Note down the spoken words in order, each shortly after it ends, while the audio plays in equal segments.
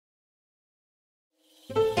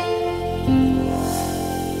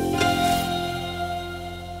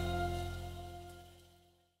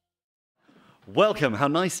Welcome. How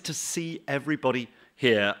nice to see everybody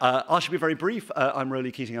here. I should be very brief. I'm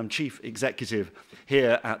Rowley Keating. I'm Chief Executive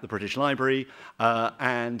here at the British Library.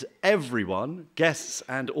 And everyone, guests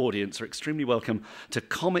and audience, are extremely welcome to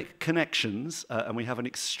Comic Connections. And we have an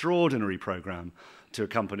extraordinary programme to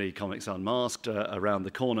accompany Comics Unmasked around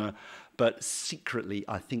the corner. But secretly,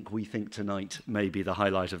 we think tonight may be the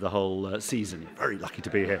highlight of the whole season. You're very lucky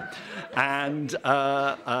to be here. And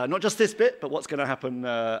not just this bit, but what's going to happen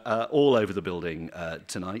all over the building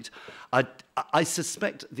tonight. I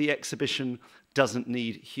suspect the exhibition doesn't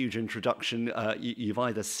need huge introduction. You've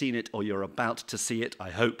either seen it or you're about to see it,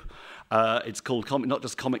 I hope. It's called not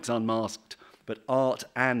just Comics Unmasked, but Art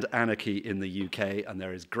and Anarchy in the UK, and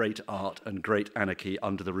there is great art and great anarchy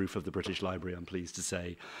under the roof of the British Library, I'm pleased to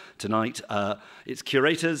say, tonight. Its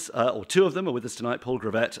curators, or two of them, are with us tonight, Paul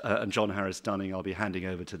Gravett and John Harris-Dunning. I'll be handing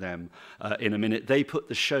over to them in a minute. They put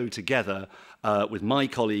the show together with my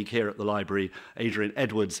colleague here at the library, Adrian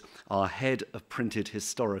Edwards, our head of printed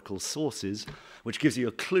historical sources, which gives you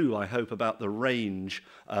a clue, I hope, about the range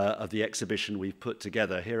of the exhibition we've put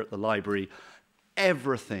together here at the library.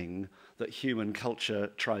 Everything that human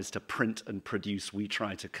culture tries to print and produce, we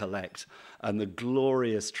try to collect. And the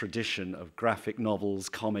glorious tradition of graphic novels,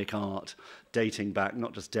 comic art, dating back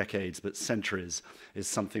not just decades, but centuries, is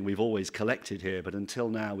something we've always collected here. But until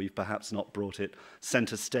now, we've perhaps not brought it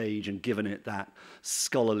center stage and given it that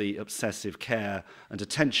scholarly, obsessive care and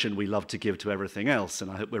attention we love to give to everything else.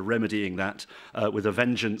 And I hope we're remedying that with a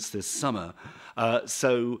vengeance this summer.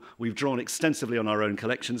 So we've drawn extensively on our own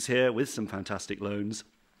collections here with some fantastic loans.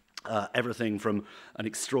 Everything from an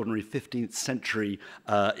extraordinary 15th century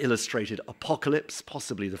illustrated apocalypse,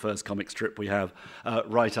 possibly the first comic strip we have,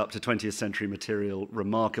 right up to 20th century material,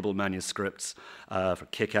 remarkable manuscripts for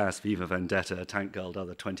Kick-Ass, Viva Vendetta, Tank Girl,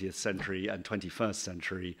 other 20th century and 21st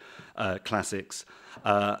century classics,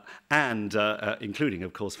 and including,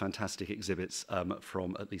 of course, fantastic exhibits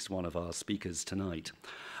from at least one of our speakers tonight.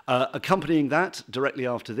 Accompanying that, directly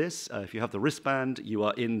after this, if you have the wristband, you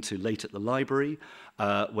are into Late at the Library,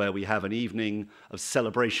 where we have an evening of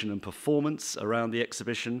celebration and performance around the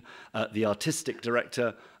exhibition. The artistic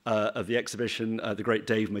director of the exhibition, the great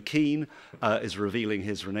Dave McKean, is revealing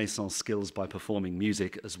his Renaissance skills by performing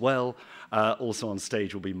music as well. Also on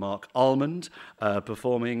stage will be Mark Almond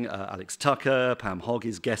performing, Alex Tucker, Pam Hogg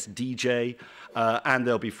is guest DJ, and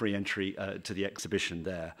there'll be free entry to the exhibition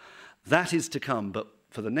there. That is to come, but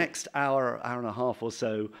for the next hour, hour and a half or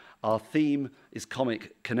so, our theme is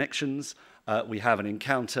Comic Connections. We have an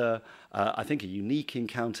encounter, I think a unique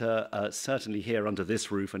encounter, certainly here under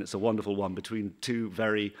this roof, and it's a wonderful one between two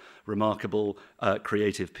very remarkable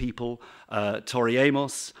creative people. Tori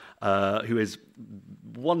Amos, who is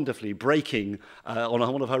wonderfully breaking on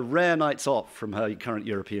one of her rare nights off from her current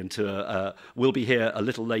European tour, will be here a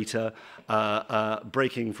little later,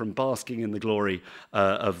 breaking from basking in the glory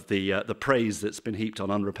of the praise that's been heaped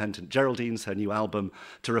on Unrepentant Geraldines, her new album,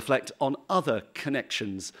 to reflect on other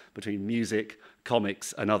connections between music,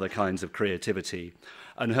 comics, and other kinds of creativity.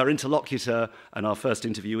 And her interlocutor and our first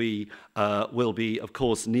interviewee will be, of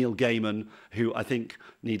course, Neil Gaiman, who I think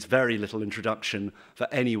needs very little introduction for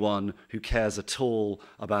anyone who cares at all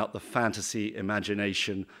about the fantasy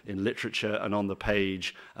imagination in literature and on the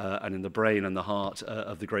page and in the brain and the heart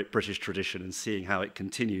of the great British tradition, and seeing how it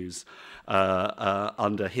continues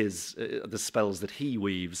under the spells that he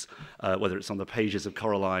weaves, whether it's on the pages of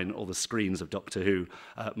Coraline or the screens of Doctor Who.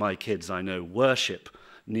 My kids, I know, worship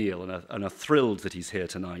Neil and are thrilled that he's here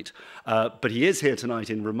tonight. But he is here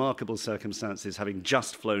tonight in remarkable circumstances, having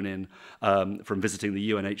just flown in from visiting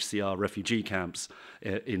the UNHCR refugee camps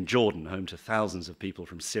in Jordan, home to thousands of people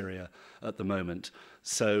from Syria at the moment.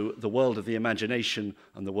 So the world of the imagination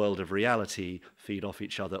and the world of reality feed off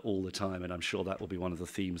each other all the time, and I'm sure that will be one of the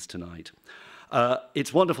themes tonight.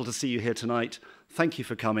 It's wonderful to see you here tonight. Thank you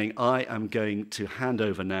for coming. I am going to hand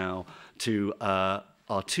over now to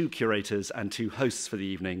our two curators and two hosts for the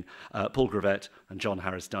evening, Paul Gravett and John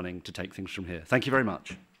Harris-Dunning, to take things from here. Thank you very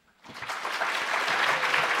much.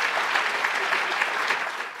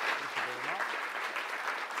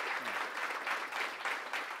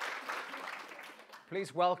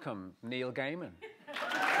 Please welcome Neil Gaiman.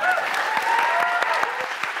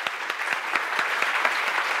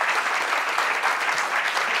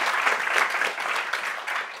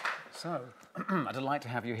 So, a delight to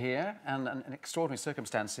have you here, and extraordinary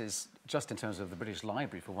circumstances, just in terms of the British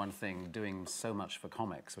Library, for one thing, doing so much for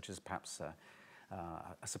comics, which is perhaps a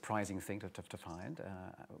surprising thing to find.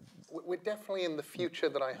 We're definitely in the future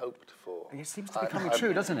that I hoped for. It seems to be coming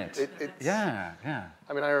true, doesn't it? Yeah.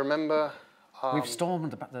 I mean, I remember... We've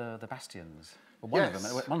stormed the bastions. Well,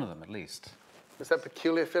 one of them at least. There's that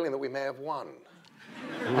peculiar feeling that we may have won.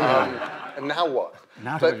 And now what?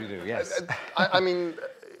 Now what do we do? Yes. I mean,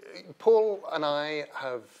 Paul and I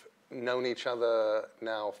have known each other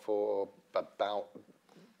now for about...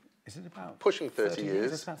 Is it about... Pushing 30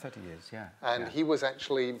 years. It's about 30 years, yeah. And he was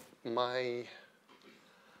actually my...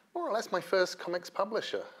 more or less my first comics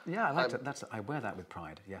publisher. Yeah, I like it. I wear that with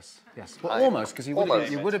pride. Yes, yes. Well, almost, because you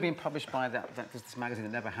would have been published by this magazine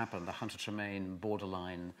that never happened, the Hunter Tremaine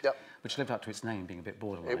Borderline, which lived up to its name, being a bit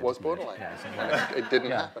borderline. It was borderline. Yeah, it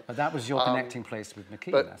didn't happen. But that was your connecting place with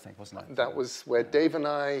McKean, I think, wasn't it? That was where Dave and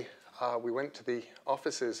I, we went to the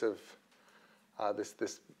offices of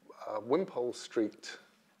this Wimpole Street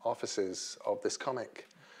offices of this comic,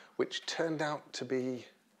 which turned out to be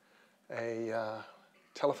a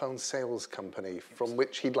telephone sales company from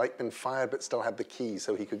which he'd been fired but still had the key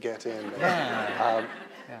so he could get in.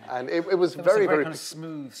 And it was very kind of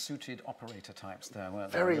smooth, suited operator types there,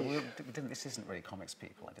 weren't there? This isn't really comics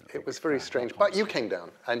people. I didn't think. It was very strange. But you came down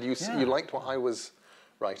and you liked what I was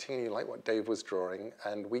writing and you liked what Dave was drawing,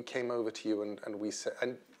 and we came over to you and we said,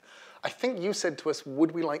 and I think you said to us,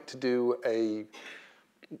 would we like to do a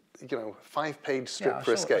 5-page strip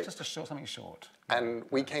for Escape? Just something short. And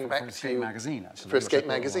we came back to you... For Escape magazine, actually. For Escape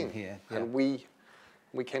magazine. Here. Yeah. And we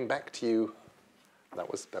came back to you... That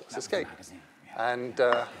was Escape. And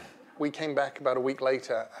we came back about a week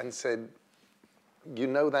later and said, you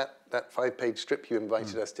know that 5-page strip you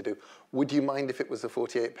invited us to do, would you mind if it was a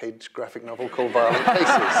 48-page graphic novel called Violent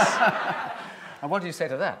Faces? And what did you say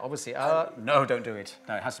to that? Obviously, no, don't do it.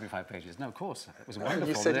 No, it has to be 5 pages. No, of course, it was wonderful.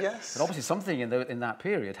 You said yes. But obviously something in that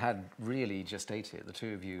period had really gestated. The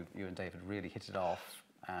two of you and David, really hit it off,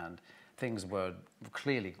 and things were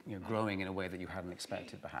clearly growing in a way that you hadn't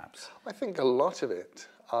expected, perhaps. I think a lot of it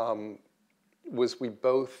was we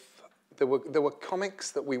both... There were comics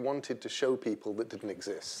that we wanted to show people that didn't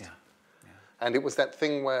exist. And it was that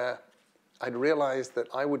thing where I'd realized that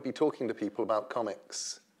I would be talking to people about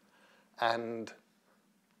comics and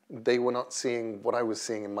they were not seeing what I was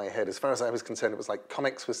seeing in my head. As far as I was concerned, it was like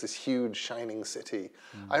comics was this huge, shining city.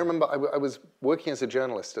 I remember I was working as a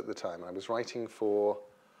journalist at the time. I was writing for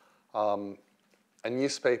a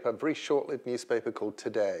newspaper, a very short-lived newspaper called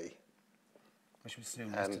Today. Which was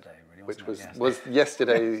soon yesterday, really, which wasn't it? was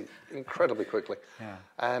yesterday incredibly quickly.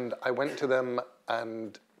 And I went to them,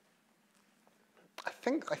 and I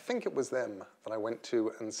think it was them that I went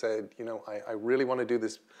to and said, I really want to do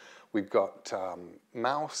this. We've got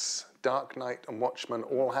Mouse, Dark Knight, and Watchmen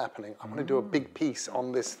all happening. I want to do a big piece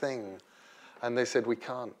on this thing. And they said, we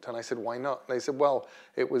can't. And I said, why not? And they said, well,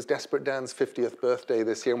 it was Desperate Dan's 50th birthday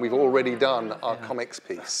this year, and we've already done our comics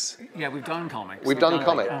piece. Yeah, we've done comics. We've done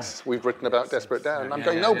comics. We've written about Desperate Dan. And I'm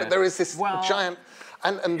going, no, but there is this giant...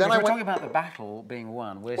 And then we're talking about the battle being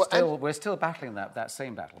won. We're still battling that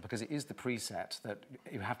same battle, because it is the preset that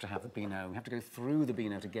you have to have the Beano. You have to go through the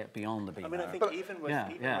Beano to get beyond the Beano. I mean, I think even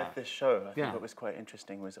with this show, I think what was quite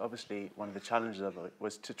interesting was obviously one of the challenges of it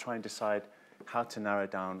was to try and decide how to narrow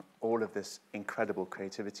down all of this incredible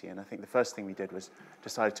creativity. And I think the first thing we did was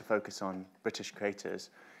decide to focus on British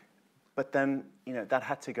creators. But then, that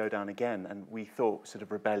had to go down again. And we thought sort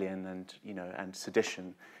of rebellion and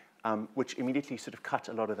sedition, which immediately sort of cut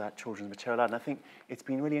a lot of that children's material out. And I think it's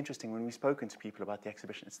been really interesting when we've spoken to people about the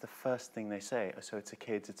exhibition, it's the first thing they say. So it's a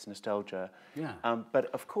kids, it's nostalgia.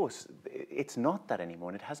 But of course, it's not that anymore.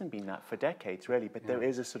 And it hasn't been that for decades, really. But there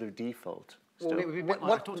is a sort of default.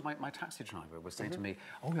 Well, I talked to my taxi driver was saying to me,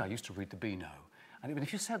 oh yeah, I used to read the Beano. And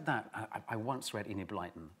if you said that, I once read Enid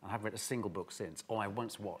Blyton. I haven't read a single book since. Or I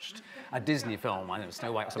once watched a Disney film, I don't know,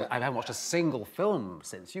 Snow White or something. I haven't watched a single film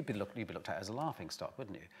since. You'd be looked at as a laughing stock,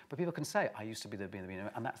 wouldn't you? But people can say, I used to be the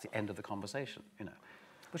Beano, and that's the end of the conversation,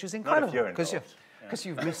 Which is incredible, because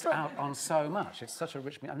you've missed out on so much. It's such a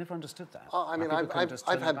rich... I've never understood that. I mean,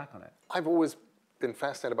 I've always been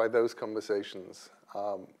fascinated by those conversations.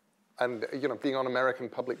 And, being on American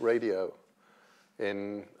public radio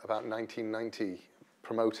in about 1990,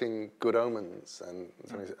 promoting Good Omens, and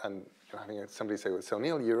having somebody say, so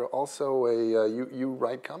Neil, you're also you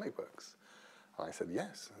write comic books. And I said,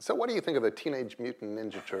 yes. So what do you think of the Teenage Mutant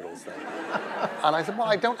Ninja Turtles thing? And I said, well,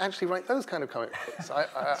 I don't actually write those kind of comic books.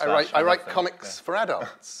 I write comics for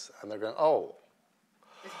adults. And they're going, oh,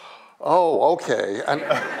 okay. And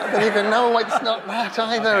then you go, no, it's not that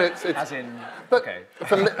either. It's as in, but okay.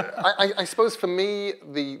 For me, I suppose for me,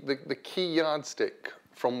 the key yardstick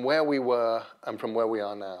from where we were and from where we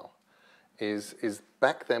are now is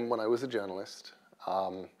back then when I was a journalist,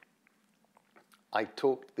 I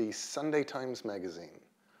talked the Sunday Times magazine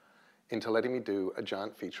into letting me do a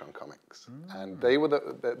giant feature on comics. And they were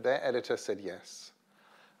their editor said yes.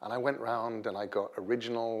 And I went round and I got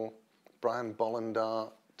original Brian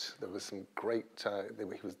Bollandart. There was some great, he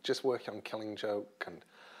was just working on Killing Joke,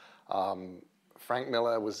 and Frank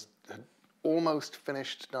Miller had almost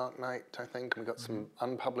finished Dark Knight, I think, and we got some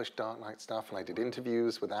unpublished Dark Knight stuff, and I did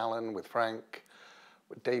interviews with Alan, with Frank,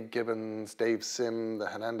 with Dave Gibbons, Dave Sim, the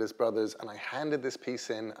Hernandez brothers, and I handed this piece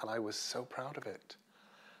in, and I was so proud of it,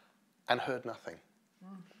 and heard nothing.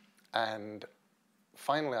 And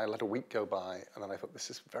finally, I let a week go by, and then I thought, this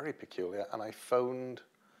is very peculiar, and I phoned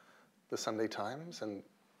the Sunday Times, and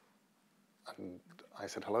I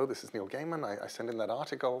said, hello, this is Neil Gaiman. I sent in that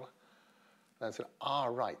article, and I said,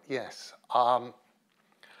 right, yes. I'm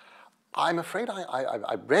afraid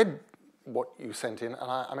I read what you sent in, and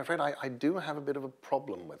I'm afraid I do have a bit of a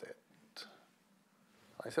problem with it.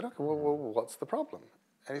 I said, okay, well, what's the problem?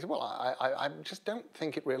 And he said, well, I just don't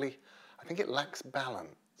think it really, I think it lacks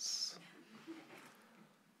balance.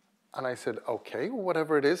 And I said, okay, well,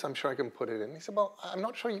 whatever it is, I'm sure I can put it in. He said, well, I'm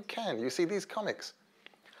not sure you can. You see, these comics,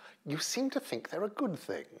 you seem to think they're a good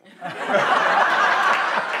thing.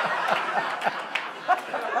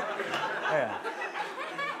 Yeah.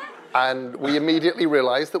 And we immediately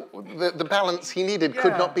realized that the balance he needed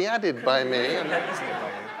could not be added by me.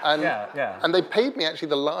 And they paid me actually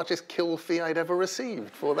the largest kill fee I'd ever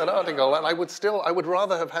received for that article. And I would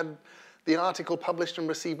rather have had the article published and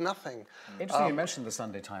received nothing. Interesting you mentioned the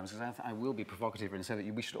Sunday Times, because I will be provocative and say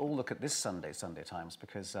that we should all look at this Sunday Times,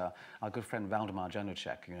 because our good friend Valdemar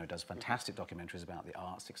Janacek, does fantastic documentaries about the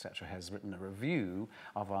arts, etc., has written a review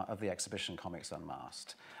of the exhibition Comics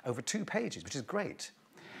Unmasked over 2 pages, which is great.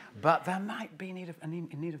 But there might be in need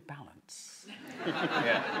of balance.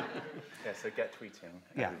 Yeah, so get tweeting,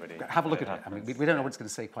 everybody. Have a look at it. I mean, we don't know what it's going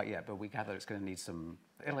to say quite yet, but we gather it's going to need some...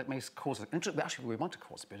 It may cause... Actually, we want to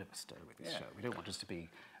cause a bit of a stir with this show. We don't want us to be...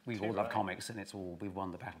 We all love comics and it's all... We've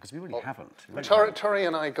won the battle, because we really haven't. Tori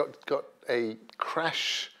and I got a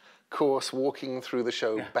crash course walking through the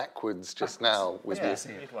show backwards just now with you,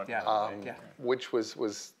 which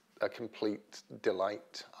was a complete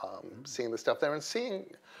delight, seeing the stuff there and seeing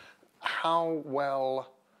how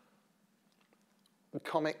well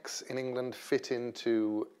comics in England fit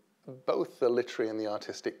into both the literary and the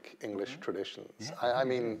artistic English traditions. I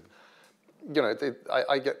mean,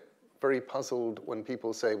 I get very puzzled when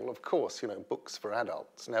people say, well, of course, books for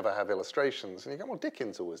adults never have illustrations. And you go, well,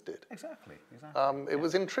 Dickens always did. Exactly. It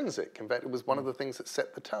was intrinsic. In fact, it was one of the things that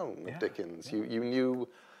set the tone of Dickens. You knew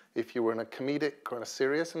if you were in a comedic or in a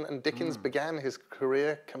serious, and Dickens began his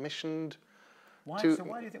career commissioned. So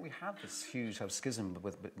why do you think we have this huge schism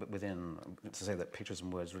within, to say that pictures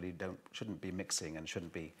and words really shouldn't be mixing and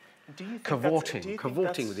shouldn't be cavorting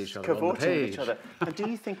with each other on the page? And do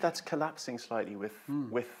you think that's collapsing slightly with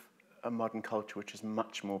a modern culture which is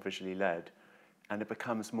much more visually led, and it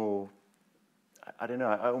becomes more, I don't know,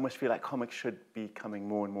 I almost feel like comics should be coming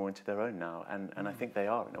more and more into their own now, and I think they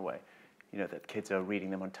are in a way. That kids are reading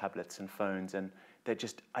them on tablets and phones, and I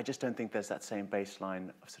just don't think there's that same baseline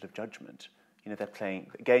of sort of judgment. They're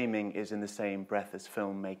playing, gaming is in the same breath as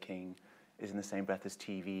filmmaking, is in the same breath as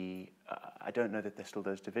TV. I don't know that there's still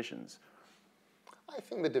those divisions. I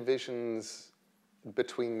think the divisions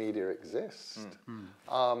between media exist.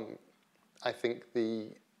 I think the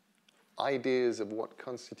ideas of what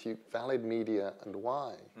constitute valid media and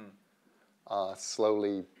why are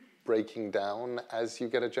slowly breaking down as you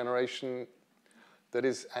get a generation that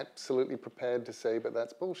is absolutely prepared to say, but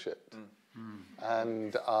that's bullshit.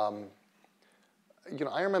 And,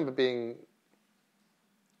 I remember being,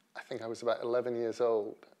 I think I was about 11 years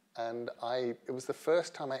old, and it was the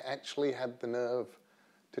first time I actually had the nerve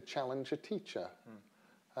to challenge a teacher.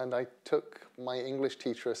 And I took my English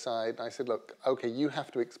teacher aside, and I said, look, okay, you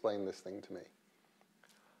have to explain this thing to me.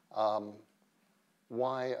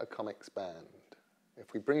 Why a comics banned?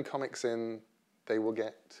 If we bring comics in, they will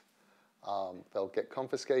they'll get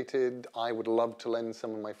confiscated. I would love to lend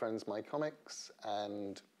some of my friends my comics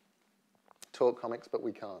and talk comics, but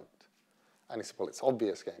we can't. And he said, well, it's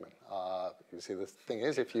obvious, Gaiman. You see, the thing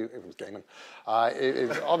is, if it was Gaiman,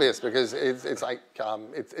 it's obvious because it's like,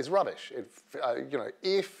 it's rubbish.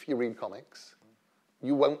 If you read comics,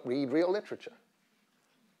 you won't read real literature.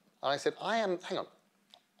 And I said, hang on,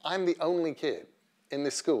 I'm the only kid in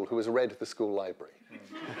this school who has read the school library.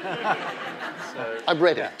 I've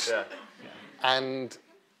read it. And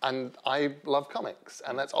I love comics,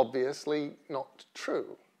 and that's obviously not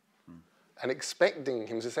true. And expecting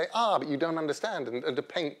him to say, but you don't understand, and to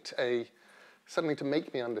paint suddenly to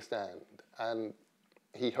make me understand. And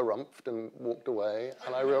he harumphed and walked away,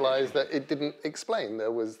 and I realized that it didn't explain.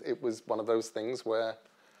 It was one of those things where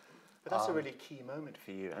But that's a really key moment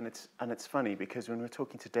for you, and it's funny because when we're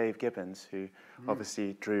talking to Dave Gibbons, who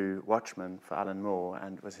obviously drew Watchmen for Alan Moore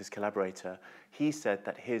and was his collaborator, he said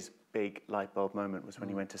that his big light bulb moment was when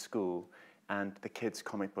he went to school and the kids'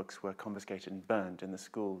 comic books were confiscated and burned in the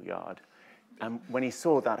schoolyard. And when he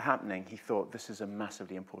saw that happening, he thought, this is a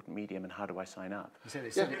massively important medium, and how do I sign up? He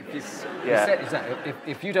said,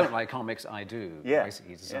 if you don't like comics, I do. Yeah.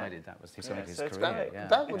 Basically, he decided that was his So career.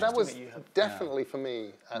 That was definitely for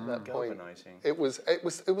me at that point. It was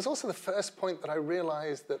also the first point that I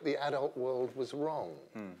realized that the adult world was wrong.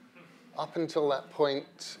 Up until that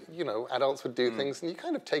point, you know, adults would do things, and you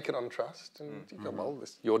kind of take it on trust, and you go, well,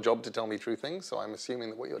 it's your job to tell me true things, so I'm assuming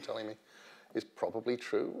that what you're telling me is probably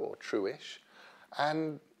true or true-ish.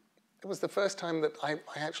 And it was the first time that I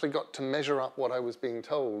actually got to measure up what I was being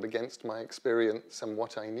told against my experience and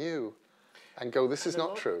what I knew and go, this is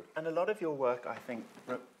not true. And a lot of your work, I think,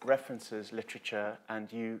 references literature,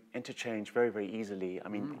 and you interchange very, very easily. I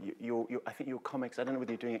mean, I think your comics, I don't know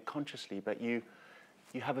whether you're doing it consciously, but you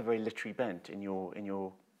have a very literary bent in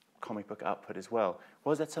your comic book output as well.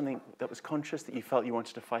 Was that something that was conscious, that you felt you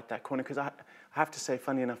wanted to fight that corner? Because I have to say,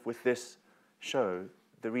 funny enough, with this show,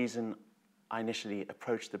 the reason I initially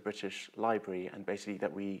approached the British Library and basically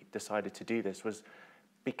that we decided to do this was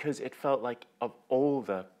because it felt like of all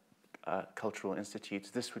the cultural institutes,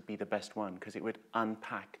 this would be the best one because it would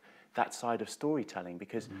unpack that side of storytelling,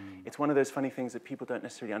 because it's one of those funny things that people don't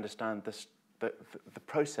necessarily understand the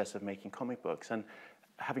process of making comic books. And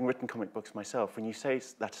having written comic books myself, when you say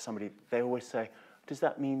that to somebody, they always say, does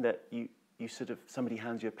that mean that you sort of, somebody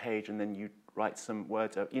hands you a page and then you write some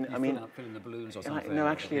words up? You know, I mean, fill in the balloons or something. No,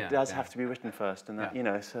 actually, it does have to be written first, and that, you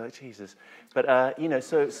know, so Jesus. But you know,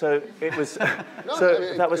 so it was.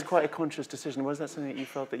 That was quite a conscious decision. Was that something that you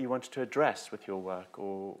felt that you wanted to address with your work,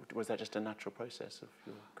 or was that just a natural process of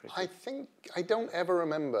your creativity? I don't ever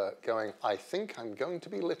remember going, I think I'm going to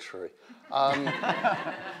be literary.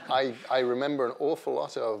 I remember an awful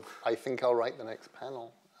lot of, I think I'll write the next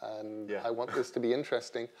panel. And I want this to be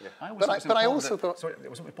interesting. But I also thought... Sorry, it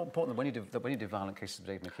was important that when you did Violent Cases of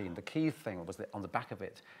Dave McKean, the key thing was that on the back of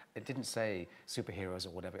it, it didn't say superheroes or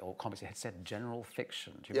whatever, or comics, it had said general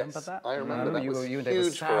fiction. Do you remember that? I remember that. You and Dave were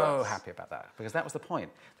so happy about that, because that was the point.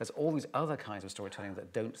 There's all these other kinds of storytelling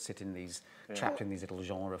that don't sit in these, trapped in these little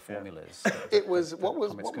genre formulas. It was, what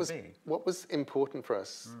was important for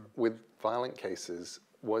us with Violent Cases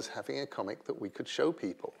was having a comic that we could show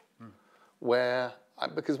people, where...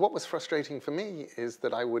 Because what was frustrating for me is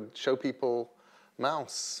that I would show people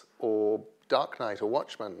Mouse or Dark Knight or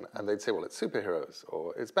Watchmen, and they'd say, well, it's superheroes,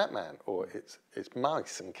 or it's Batman, or it's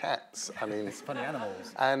mice and cats. I mean... it's funny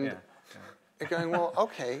animals. And you're going, well,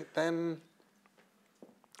 okay, then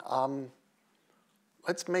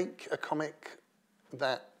let's make a comic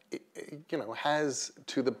that, you know, has,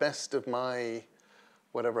 to the best of my,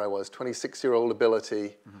 whatever I was, 26-year-old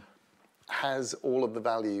ability, has all of the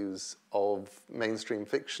values of mainstream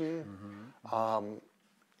fiction.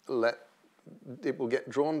 It will get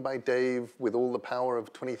drawn by Dave with all the power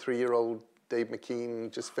of 23-year-old Dave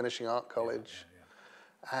McKean just finishing art college.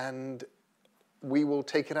 And we will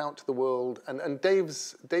take it out to the world. And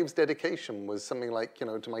Dave's dedication was something like, you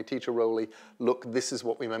know, to my teacher Rowley, look, this is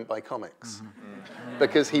what we meant by comics.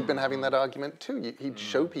 Because he'd been having that argument too. He'd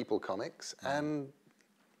show people comics, and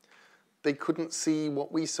they couldn't see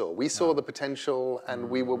what we saw. We saw the potential, and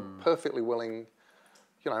we were perfectly willing.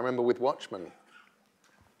 You know, I remember with Watchmen,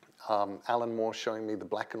 Alan Moore showing me the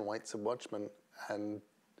black and whites of Watchmen, and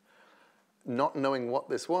not knowing what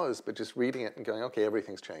this was, but just reading it and going, okay,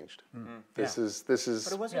 everything's changed. This is.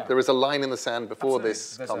 There is a line in the sand before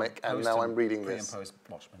this comic, and now I'm reading this.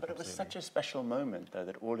 But it was such a special moment, though,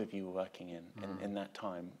 that all of you were working in that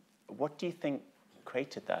time. What do you think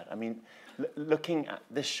created that? I mean, looking at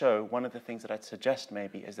this show, one of the things that I'd suggest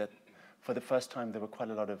maybe is that for the first time there were quite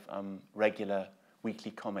a lot of regular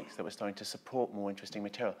weekly comics that were starting to support more interesting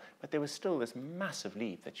material, but there was still this massive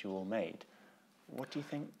leap that you all made. What do you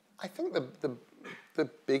think? I think the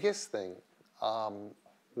biggest thing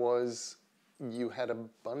was you had a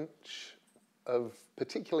bunch of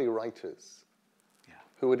particularly writers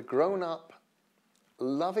who had grown up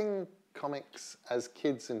loving comics as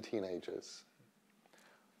kids and teenagers,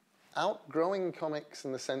 outgrowing comics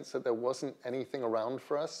in the sense that there wasn't anything around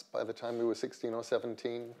for us by the time we were 16 or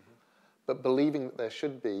 17, but believing that there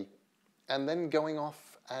should be, and then going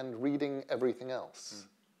off and reading everything else,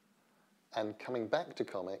 and coming back to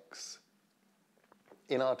comics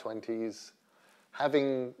in our 20s,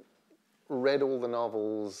 having read all the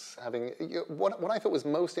novels, having... What I thought was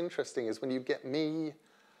most interesting is when you get me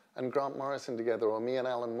and Grant Morrison together, or me and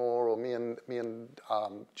Alan Moore, or me and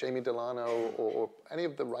Jamie Delano, or any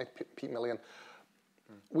of the Pete Milligan,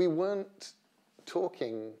 we weren't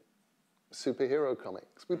talking superhero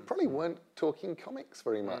comics. We probably weren't talking comics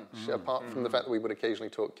very much, apart from the fact that we would occasionally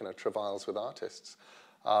talk, travails with artists.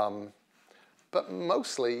 But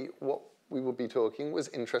mostly what we would be talking was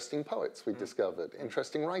interesting poets we discovered,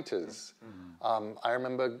 interesting writers. I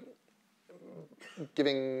remember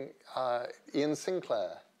giving Ian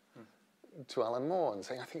Sinclair to Alan Moore and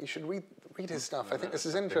saying, I think you should read his stuff. I think this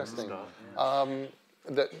is interesting.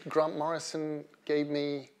 That Grant Morrison gave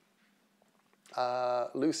me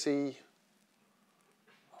Lucy,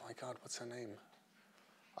 oh my God, what's her name?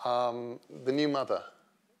 The New Mother.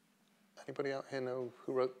 Anybody out here know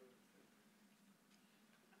who wrote?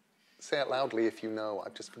 Say it loudly if you know.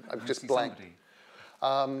 I've just blanked.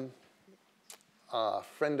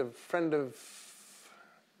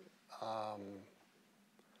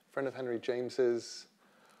 Friend of Henry James's,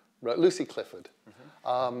 Lucy Clifford,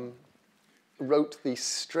 wrote the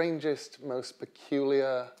strangest, most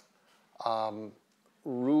peculiar,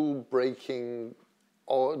 rule-breaking,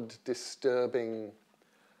 odd, disturbing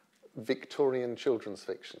Victorian children's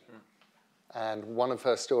fiction. And one of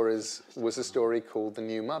her stories was a story called The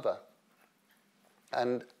New Mother.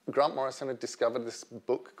 And Grant Morrison had discovered this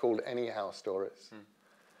book called Anyhow Stories.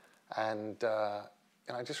 And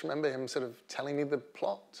I just remember him sort of telling me the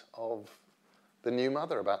plot of The New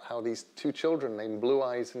Mother, about how these two children named Blue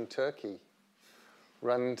Eyes and Turkey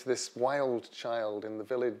run into this wild child in the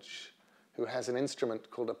village who has an instrument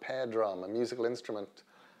called a pear drum, a musical instrument.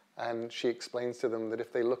 And she explains to them that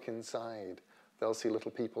if they look inside, they'll see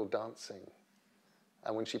little people dancing.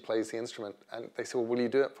 And when she plays the instrument, and they say, well, will you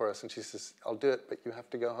do it for us? And she says, I'll do it, but you have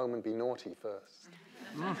to go home and be naughty first.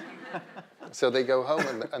 So they go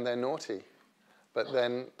home and they're naughty. But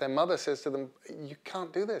then their mother says to them, you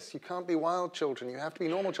can't do this. You can't be wild children. You have to be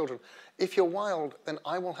normal children. If you're wild, then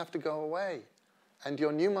I will have to go away. And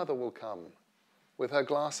your new mother will come with her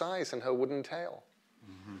glass eyes and her wooden tail.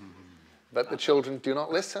 But the children do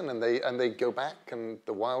not listen, and they go back, and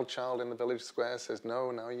the wild child in the village square says,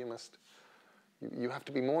 no, you must. You have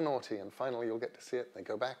to be more naughty, and finally you'll get to see it. They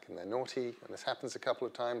go back, and they're naughty, and this happens a couple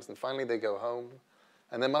of times, and finally they go home,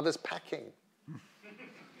 and their mother's packing.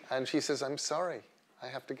 And she says, I'm sorry, I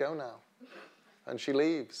have to go now. And she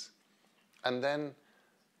leaves. And then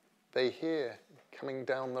they hear, coming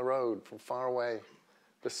down the road from far away,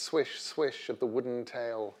 the swish, swish of the wooden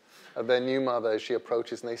tail of their new mother as she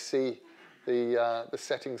approaches, and they see the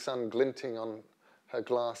setting sun glinting on her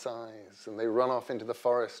glass eyes, and they run off into the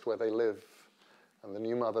forest where they live. And the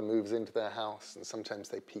new mother moves into their house, and sometimes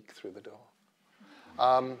they peek through the door.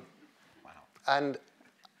 And,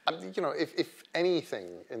 if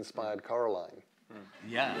anything inspired Coraline.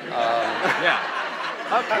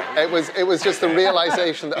 Okay. It was just the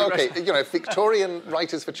realization that, okay, if Victorian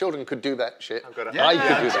writers for children could do that shit, I could do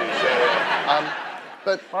that shit.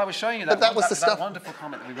 Well, I was showing you that wonderful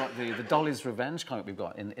comic that we've got, the Dolly's Revenge comic we've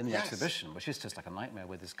got in the exhibition, which is just like a nightmare,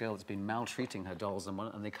 with this girl that's been maltreating her dolls,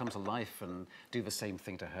 and they come to life and do the same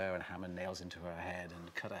thing to her and hammer nails into her head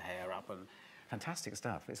and cut her hair up, and fantastic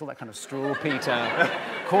stuff. It's all that kind of straw Peter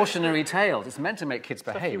cautionary tales. It's meant to make kids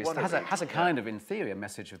behave. It has a kind of, in theory, a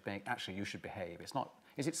message of being, actually, you should behave. It's not,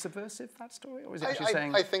 is it subversive, that story? Or is it actually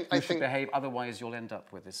saying you should behave, otherwise you'll end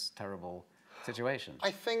up with this terrible situation?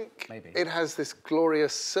 I think it has this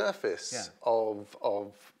glorious surface of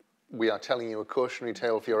we are telling you a cautionary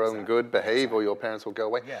tale for your own good, behave or your parents will go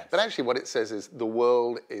away. Yes. But actually what it says is the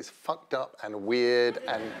world is fucked up and weird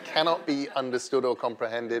and cannot be understood or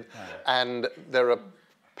comprehended, and there are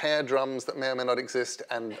pear drums that may or may not exist,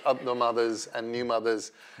 and other mothers and new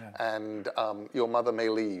mothers, and your mother may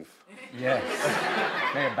leave. Yes,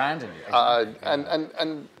 may abandon you.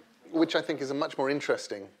 And which I think is a much more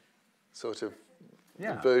interesting sort of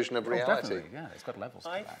version of reality. Definitely, yeah, it's got levels to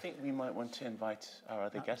that. I think we might want to invite our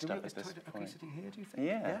other guest up at this point. Okay, sitting here, do you think?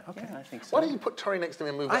 Yeah, okay. I think so. Why don't you put Tori next to me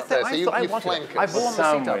and move up there, so you flank us. I've warmed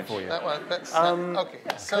the seat up for you. Okay,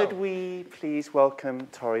 so. Could we please welcome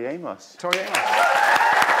Tori Amos? Tori Amos.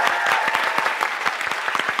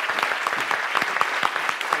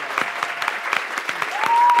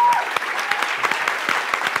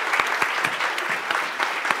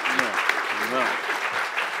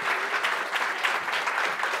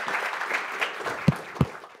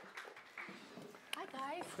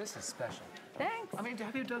 This is special. Thanks. I mean,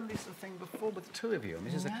 have you done this thing before with the two of you? I mean,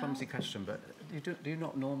 this is a clumsy question, but do you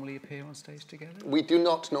not normally appear on stage together? We do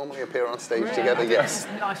not normally appear on stage together, yes.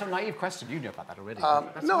 No, it's a naive question. You know about that already.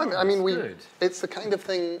 No, I mean, it's the kind of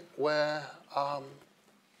thing where, have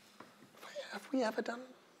we ever done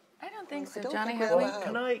I don't think so, I don't Johnny. think Have we we?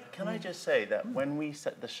 have. Can I just say that when we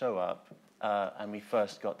set the show up and we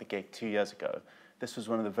first got the gig 2 years ago, this was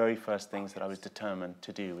one of the very first things that I was determined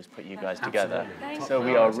to do, was put you guys together. So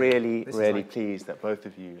we are really, really pleased that both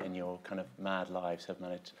of you in your kind of mad lives have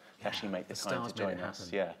managed to actually make the time to join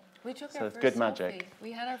us. Yeah. We took So our it's first good selfie. magic.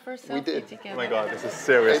 We had our first selfie We did. together. Oh my God, this is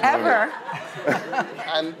serious. Ever.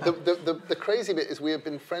 And the crazy bit is we have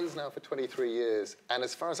been friends now for 23 years, and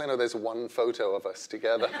as far as I know, there's one photo of us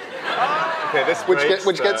together. Okay, this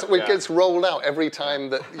which gets rolled out every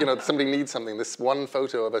time that somebody needs something. This one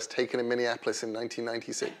photo of us taken in Minneapolis in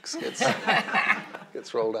 1996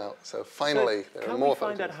 gets rolled out. So finally, there are more photos. Can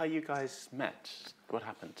we find out how you guys met? What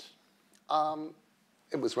happened?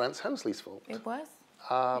 It was Rance Hosley's fault. It was.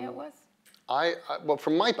 Yeah, it was. I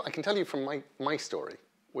can tell you from my story,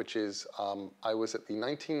 which is I was at the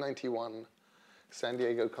 1991 San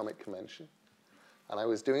Diego Comic Convention, and I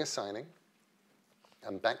was doing a signing.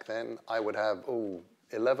 And back then, I would have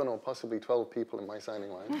 11 or possibly 12 people in my signing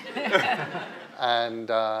line. And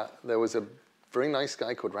there was a very nice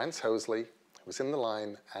guy called Rance Hosley who was in the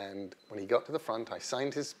line. And when he got to the front, I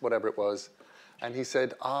signed his whatever it was, and he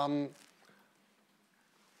said, "I've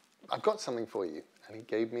got something for you." And he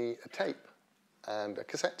gave me a tape, and a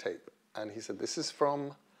cassette tape. And he said, "This is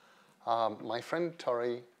from my friend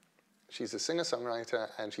Tori. She's a singer-songwriter,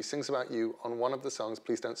 and she sings about you on one of the songs,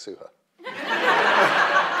 Please Don't Sue Her."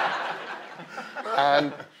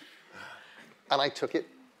 and I took it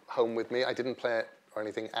home with me. I didn't play it or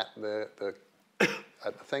anything at the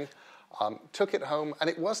thing. Took it home, and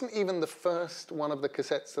it wasn't even the first one of the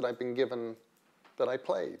cassettes that I'd been given that I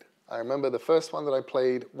played. I remember the first one that I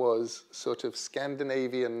played was sort of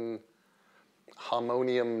Scandinavian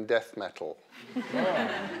harmonium death metal.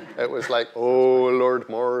 It was like, "Oh, Lord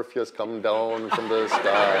Morpheus, come down from the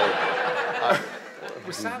sky." It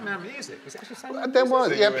was Sandman music. Was it actually Sandman There music?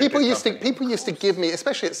 was, yeah. People used to give me,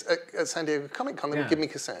 especially at San Diego Comic Con, they would give me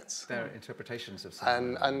cassettes. Their interpretations of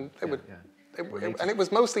Sandman. And it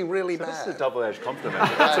was mostly really bad. This is a double-edged compliment.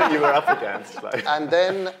 That's what you were up against. Like. And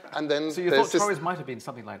then So you thought Tori's might have been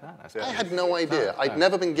something like that, I suppose. I had no idea. I'd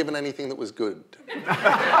never been given anything that was good.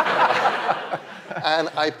 And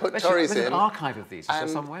I put Tori's in. There's an archive of these. Is there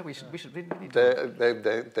somewhere? We should really need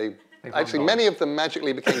to. Actually, many of them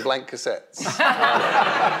magically became blank cassettes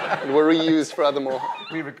and were reused for other more.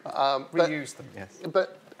 We reused them, yes.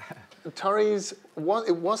 But Tori's,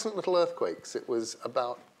 it wasn't Little Earthquakes. It was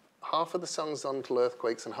about half of the songs on Little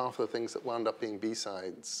Earthquakes and half of the things that wound up being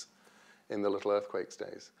B-sides in the Little Earthquakes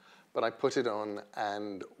days. But I put it on,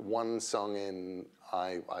 and one song in,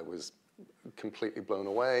 I was completely blown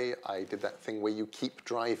away. I did that thing where you keep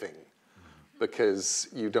driving because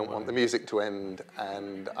you don't want the music to end,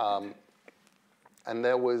 and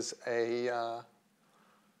there was an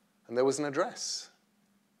address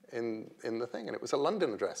in the thing, and it was a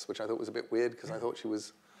London address, which I thought was a bit weird because I thought she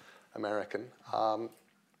was American.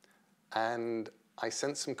 And I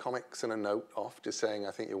sent some comics and a note off just saying,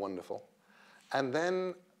 "I think you're wonderful." And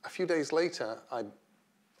then a few days later, I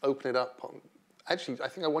opened it up. Actually, I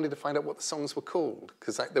think I wanted to find out what the songs were called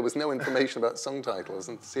because there was no information about song titles,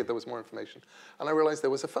 and to see if there was more information. And I realized there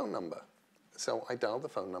was a phone number. So I dialed the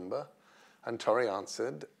phone number, and Tori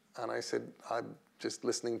answered, and I said, "I'm just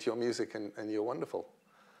listening to your music, and you're wonderful.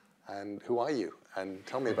 And who are you? And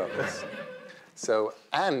tell me about this." So,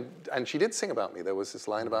 and she did sing about me. There was this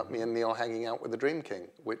line about me and Neil hanging out with the Dream King,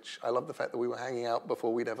 which I love the fact that we were hanging out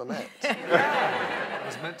before we'd ever met. It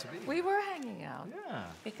was meant to be. We were hanging out. Yeah.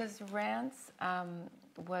 Because Rance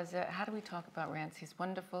was how do we talk about Rance? He's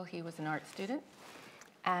wonderful. He was an art student,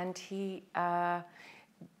 and he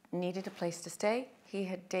needed a place to stay. He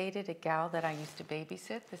had dated a gal that I used to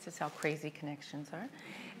babysit. This is how crazy connections are.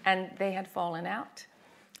 And they had fallen out.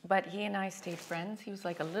 But he and I stayed friends. He was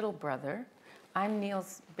like a little brother. I'm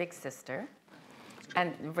Neil's big sister,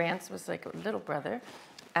 and Rance was like a little brother.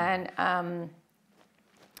 And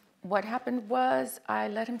what happened was I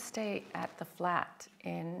let him stay at the flat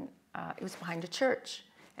in, it was behind a church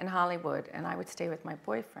in Hollywood, and I would stay with my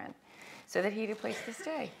boyfriend so that he had a place to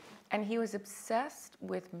stay. And he was obsessed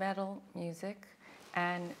with metal music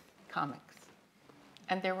and comics.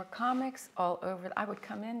 And there were comics all over. I would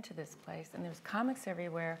come into this place, and there was comics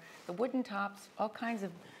everywhere, the wooden tops, all kinds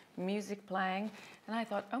of music playing. And I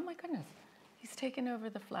thought, oh my goodness, he's taken over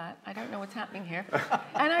the flat. I don't know what's happening here.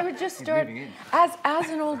 And I would just start, as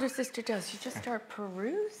an older sister does, you just start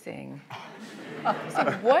perusing.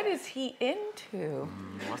 So what is he into?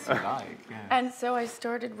 What's he like? Yeah. And so I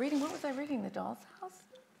started reading. What was I reading? The Doll's House?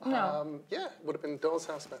 No. Yeah, it would have been Doll's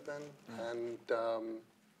House back then.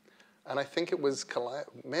 And I think it was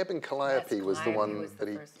may have been Calliope was the one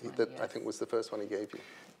that I think was the first one he gave you.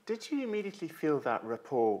 Did you immediately feel that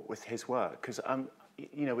rapport with his work? Because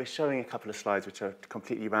you know, we're showing a couple of slides which are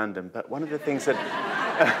completely random, but one of the things that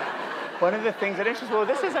interests, well,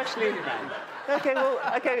 this is actually, okay,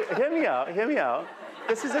 hear me out.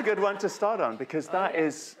 This is a good one to start on, because that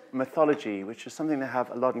is mythology, which is something they have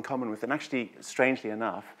a lot in common with, and actually, strangely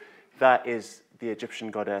enough, that is the Egyptian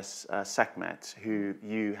goddess Sekhmet, who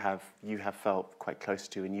you have felt quite close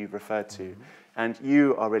to and you've referred to. Mm-hmm. And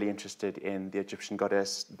you are really interested in the Egyptian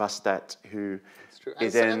goddess Bastet, who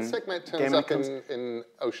is in... And Sekhmet turns up in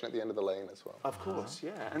Ocean at the End of the Lane as well. Of course,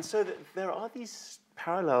 yeah. And so there are these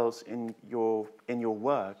parallels in your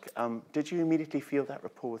work. Did you immediately feel that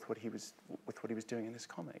rapport with what he was doing in his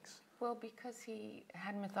comics? Well, because he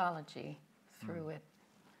had mythology through it.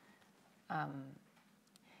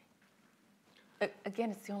 Again,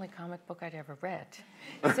 it's the only comic book I'd ever read.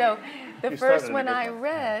 So the first one I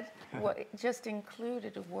read just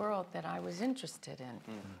included a world that I was interested in.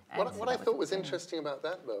 Mm. What I thought was interesting about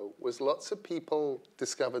that, though, was lots of people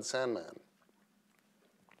discovered Sandman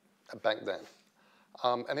back then.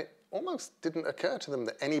 And it almost didn't occur to them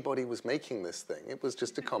that anybody was making this thing. It was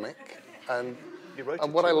just a comic. And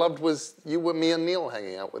what I loved was you were me and Neil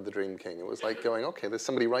hanging out with the Dream King. It was like going, okay, there's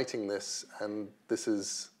somebody writing this, and this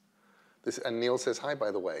is... and Neil says hi,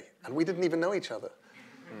 by the way. And we didn't even know each other.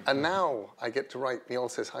 Mm-hmm. And now I get to write Neil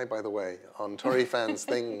says hi, by the way, on Tori fans'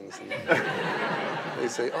 things. And they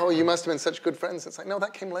say, oh, you must have been such good friends. It's like, no,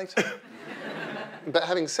 that came later. But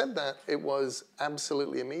having said that, it was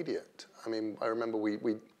absolutely immediate. I mean, I remember we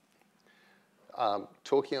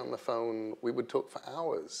talking on the phone, we would talk for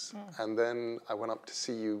hours. Mm. And then I went up to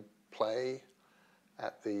see you play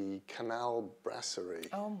at the Canal Brasserie.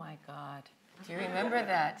 Oh, my God. Do you remember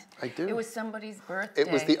that? I do. It was somebody's birthday.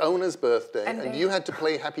 It was the owner's birthday, and you had to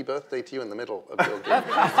play Happy Birthday to You in the middle of your game.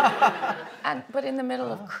 But in the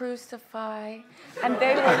middle of Crucify, and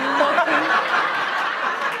they were looking...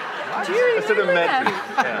 Do you remember that?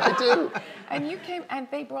 Yeah. I do. And you came, and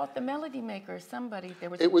they brought the Melody Maker, somebody,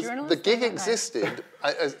 there was a journalist. The gig existed,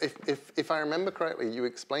 if I remember correctly, you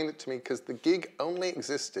explained it to me, because the gig only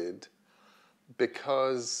existed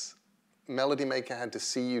because Melody Maker had to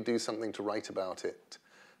see you do something to write about it.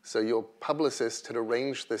 So your publicist had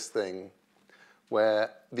arranged this thing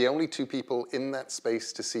where the only two people in that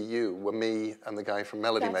space to see you were me and the guy from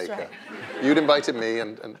Melody Maker. Right. You'd invited me,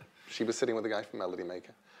 and she was sitting with the guy from Melody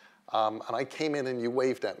Maker. And I came in and you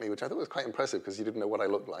waved at me, which I thought was quite impressive because you didn't know what I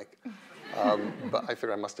looked like. But I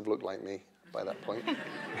figured I must have looked like me by that point.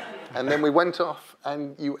 And then we went off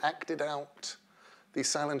and you acted out the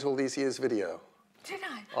Silent All These Years video. Did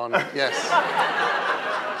I? Yes.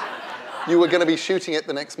 You were going to be shooting it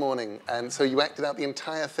the next morning, and so you acted out the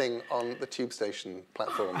entire thing on the tube station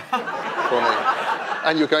platform for me.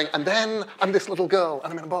 And you were going, and then I'm this little girl,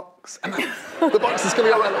 and I'm in a box, and the box is going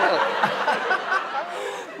to go around the world.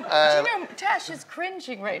 Do you know, Tash is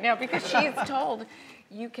cringing right now because she is told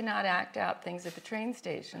you cannot act out things at the train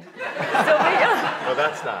station. So well,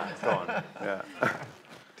 that's not. Go on. Yeah.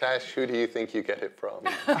 Tash, who do you think you get it from?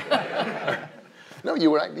 No,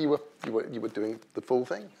 you were doing the full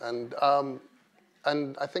thing, and I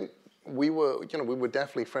think we were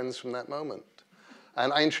definitely friends from that moment.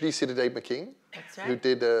 And I introduced you to Dave McKean, that's right, who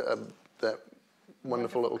did that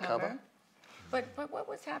wonderful little cover. But what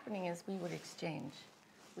was happening is we would exchange.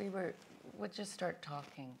 We would just start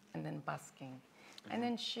talking and then busking, and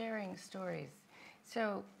then sharing stories.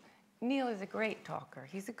 So Neil is a great talker.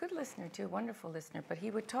 He's a good listener too, a wonderful listener. But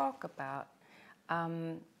he would talk about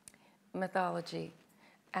mythology,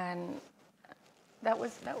 and that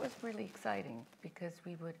was really exciting because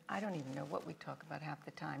I don't even know what we talk about half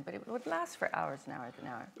the time, but it would last for hours and hours and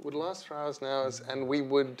hours. It would last for hours and hours, and we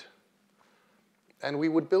would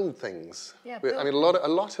build things. Yeah, I mean, a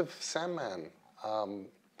lot of Sandman,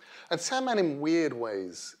 and Sandman in weird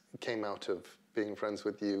ways came out of being friends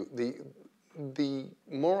with you. The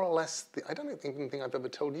more or less, I don't even think I've ever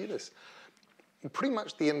told you this. Pretty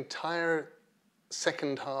much the entire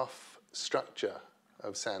second half structure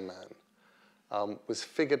of Sandman was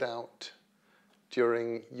figured out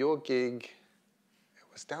during your gig. It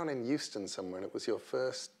was down in Houston somewhere, and it was your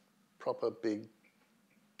first proper big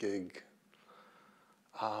gig.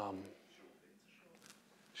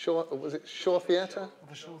 Was it Shore Theatre?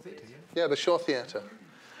 The Shore Theatre, yeah. Yeah, the Shore Theatre.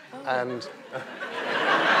 Oh. And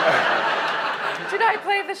did I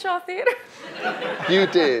play the Shaw Theatre? You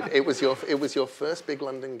did. It was your first big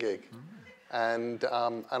London gig. And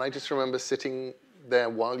I just remember sitting there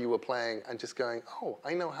while you were playing and just going, oh,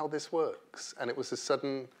 I know how this works. And it was a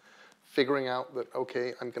sudden figuring out that,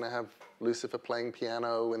 okay, I'm going to have Lucifer playing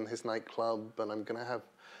piano in his nightclub, and I'm going to have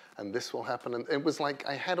and this will happen. And it was like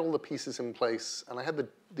I had all the pieces in place, and I had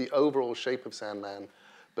the overall shape of Sandman,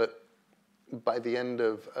 but by the end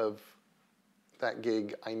of that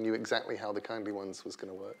gig, I knew exactly how The Kindly Ones was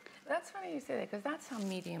going to work. That's funny you say that, because that's how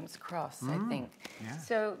mediums cross, I think. Yeah.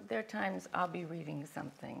 So there are times I'll be reading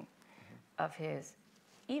something of his,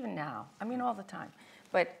 even now, I mean all the time,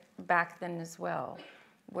 but back then as well,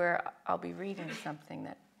 where I'll be reading something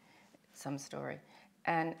some story,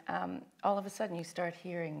 and all of a sudden you start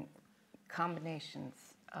hearing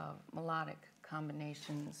combinations of melodic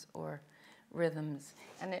combinations or rhythms,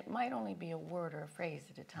 and it might only be a word or a phrase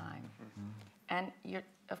at a time. And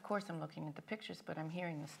of course I'm looking at the pictures, but I'm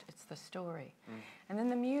hearing it's the story. And then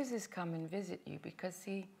the muses come and visit you, because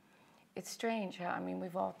see, it's strange how, I mean,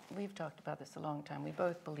 we've talked about this a long time. We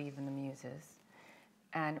both believe in the muses,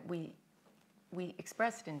 and we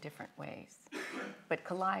express it in different ways. But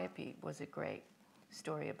Calliope was a great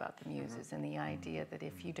story about the muses, and the idea that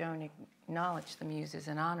if you don't acknowledge the muses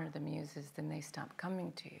and honor the muses, then they stop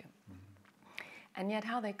coming to you. And yet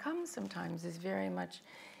how they come sometimes is very much,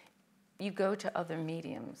 you go to other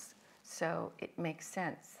mediums, so it makes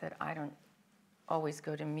sense that I don't always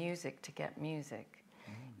go to music to get music.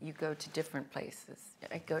 You go to different places.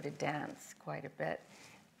 I go to dance quite a bit,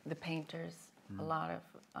 the painters, a lot of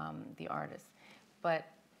the artists, but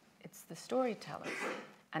it's the storytellers,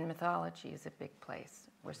 and mythology is a big place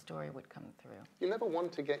where story would come through. You never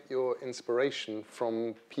want to get your inspiration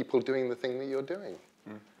from people doing the thing that you're doing.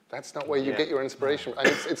 That's not where you get your inspiration. And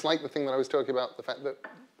it's like the thing that I was talking about, the fact that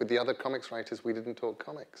with the other comics writers, we didn't talk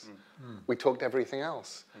comics. We talked everything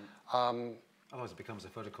else. Otherwise it becomes a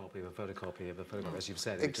photocopy of a photocopy of a photocopy, as you've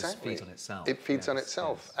said. It just feeds on itself. It feeds on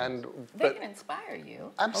itself. And, they can inspire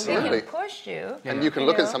you. Absolutely. They can push you. And you can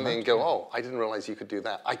look at something and go, oh, I didn't realize you could do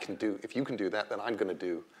that. If you can do that, then I'm going to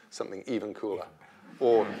do something even cooler.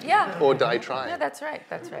 Or die trying. Yeah, that's right,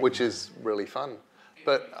 that's right. Which is really fun.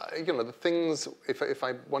 But, you know, the things, if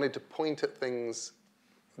I wanted to point at things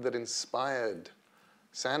that inspired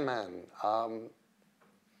Sandman,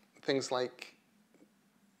 things like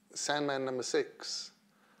Sandman #6,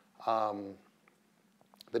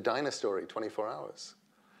 the Diner Story, 24 Hours,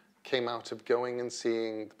 came out of going and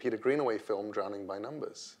seeing the Peter Greenaway film, Drowning by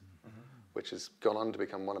Numbers, which has gone on to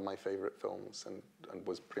become one of my favorite films and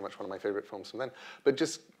was pretty much one of my favorite films from then. But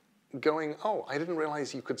just going, oh, I didn't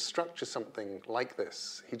realize you could structure something like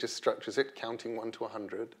this. He just structures it, counting 1 to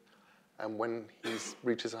 100, and when he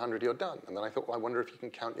reaches 100, you're done. And then I thought, well, I wonder if you can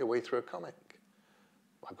count your way through a comic.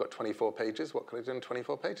 I've got 24 pages. What could I do in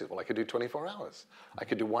 24 pages? Well, I could do 24 hours. I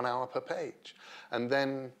could do 1 hour per page. And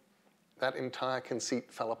then that entire conceit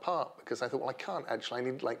fell apart, because I thought, well, I can't actually. I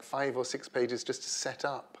need like 5 or 6 pages just to set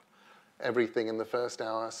up everything in the first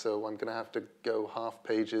hour, so I'm going to have to go half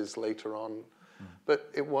pages later on. But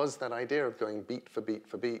it was that idea of going beat for beat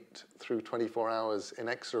for beat through 24 hours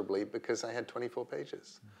inexorably, because I had 24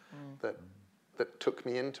 pages that took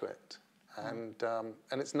me into it. And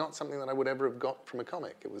it's not something that I would ever have got from a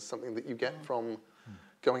comic. It was something that you get from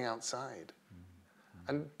going outside.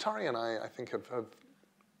 And Tori and I think,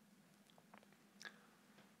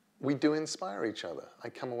 we do inspire each other. I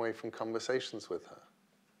come away from conversations with her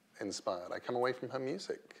inspired. I come away from her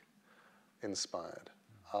music inspired.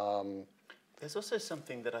 There's also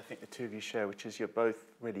something that I think the two of you share, which is you're both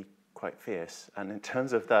really quite fierce. And in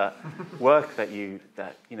terms of that work that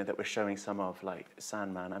we're showing some of, like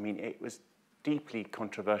Sandman, I mean, it was deeply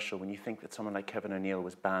controversial when you think that someone like Kevin O'Neill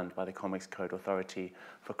was banned by the Comics Code Authority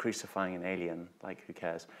for crucifying an alien. Like, who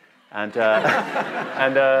cares? And then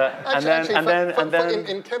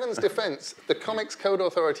in Kevin's defense, the Comics Code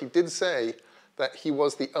Authority did say that he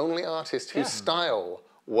was the only artist whose style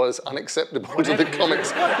was unacceptable to the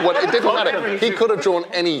comics. It didn't matter. He could have drawn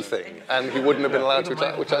anything, and he wouldn't have been allowed to,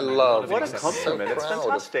 which I love. What a compliment! So it's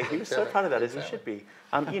fantastic. He was so proud of that, as he should be.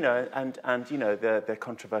 You know, and you know the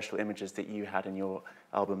controversial images that you had in your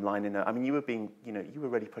album line. I mean, you were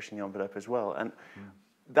really pushing the envelope as well, and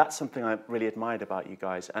that's something I really admired about you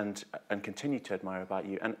guys, and continue to admire about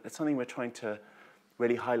you. And it's something we're trying to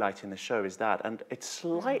really highlight in the show, is that. And it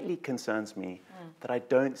slightly concerns me that I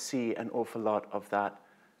don't see an awful lot of that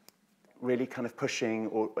really kind of pushing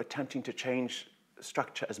or attempting to change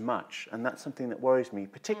structure as much. And that's something that worries me,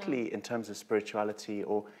 particularly in terms of spirituality,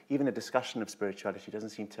 or even a discussion of spirituality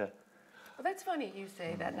doesn't seem to... Well, that's funny you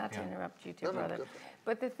say that, not to interrupt you, dear brother.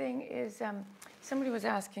 But the thing is, somebody was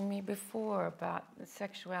asking me before about the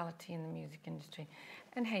sexuality in the music industry.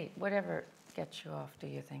 And hey, whatever gets you off, do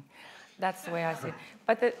you think? That's the way I see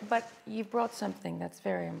it. But you brought something that's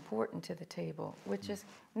very important to the table, which is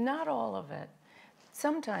not all of it.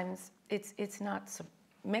 Sometimes it's not,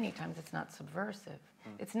 many times it's not subversive.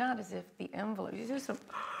 It's not as if the envelope, you do some,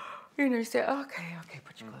 You know, you say, okay,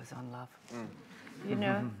 put your clothes on, love. You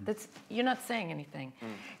know, you're not saying anything.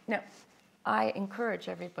 Now, I encourage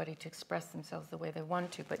everybody to express themselves the way they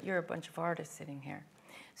want to, but you're a bunch of artists sitting here.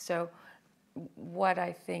 So what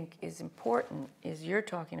I think is important is you're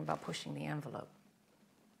talking about pushing the envelope.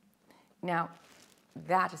 Now,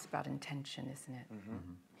 that is about intention, isn't it?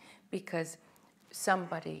 Because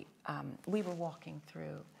somebody, we were walking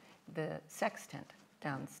through the sex tent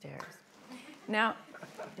downstairs. Now,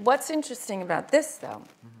 what's interesting about this, though,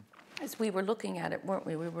 is we were looking at it, weren't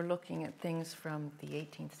we? We were looking at things from the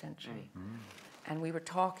 18th century. And we were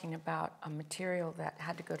talking about a material that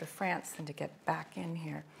had to go to France and to get back in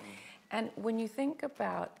here. And when you think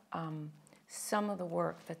about some of the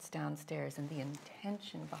work that's downstairs and the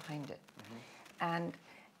intention behind it, and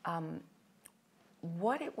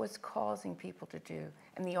what it was causing people to do,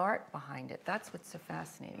 and the art behind it, that's what's so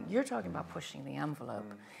fascinating. You're talking about pushing the envelope.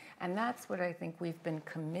 And that's what I think we've been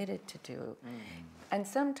committed to do. And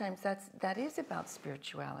sometimes that is about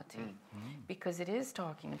spirituality, because it is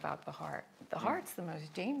talking about the heart. The heart's the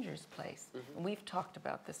most dangerous place. And we've talked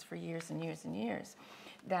about this for years and years and years,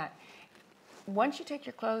 that once you take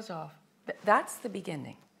your clothes off, that's the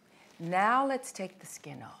beginning. Now let's take the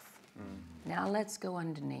skin off. Now let's go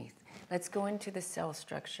underneath. Let's go into the cell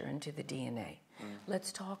structure, into the DNA.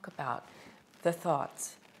 Let's talk about the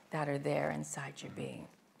thoughts that are there inside your being,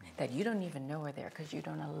 that you don't even know are there because you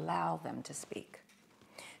don't allow them to speak.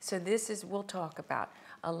 So this is, we'll talk about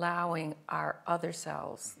allowing our other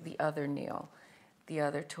selves, the other Neil, the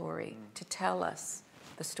other Tori, to tell us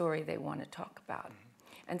the story they want to talk about.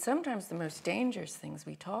 And sometimes the most dangerous things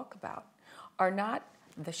we talk about are not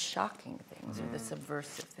the shocking things or the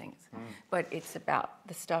subversive things, but it's about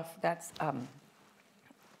the stuff that's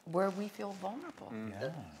where we feel vulnerable.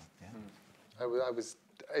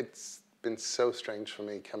 It's been so strange for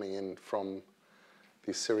me coming in from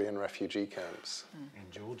the Syrian refugee camps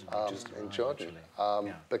In Jordan, in Jordan,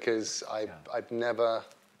 because I've never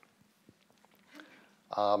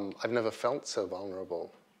felt so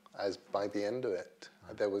vulnerable as by the end of it.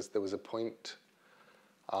 There was a point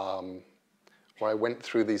where I went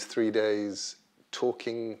through these 3 days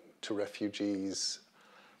talking to refugees,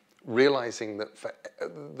 realizing that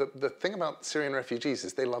the thing about Syrian refugees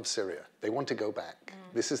is they love Syria. They want to go back.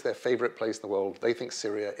 This is their favorite place in the world. They think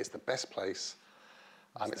Syria is the best place.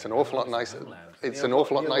 It's an awful lot nicer. It's an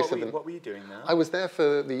awful lot nicer than. What were you doing there? I was there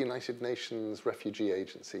for the United Nations Refugee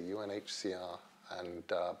Agency, UNHCR, and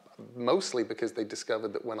mostly because they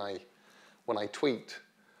discovered that when I tweet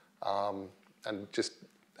and just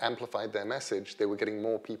amplified their message, they were getting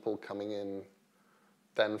more people coming in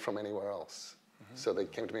than from anywhere else. So they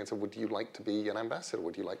came to me and said, "Would you like to be an ambassador?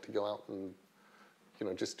 Would you like to go out and,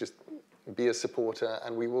 just be a supporter,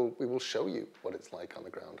 and we will show you what it's like on the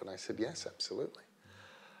ground?" And I said, "Yes, absolutely."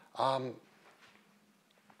 Tell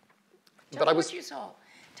them what you saw.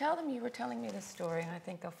 Tell them you were telling me this story, and I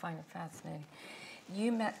think they'll find it fascinating.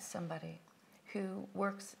 You met somebody who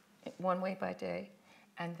works one way by day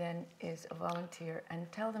and then is a volunteer,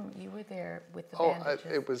 and tell them you were there with the bandages.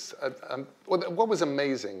 It was, what was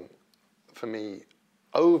amazing for me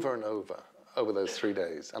over and over those 3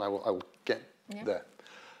 days, and I will get there.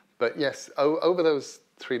 But yes, over those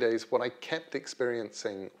 3 days, what I kept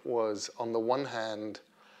experiencing was, on the one hand,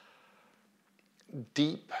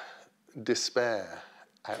 deep despair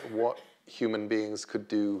at what human beings could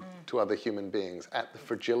do to other human beings, at the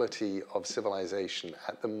fragility of civilization,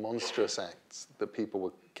 at the monstrous acts that people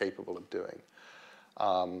were capable of doing.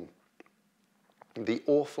 The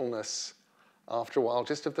awfulness, after a while,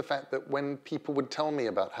 just of the fact that when people would tell me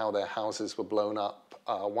about how their houses were blown up,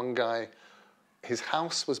 one guy, his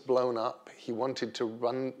house was blown up, he wanted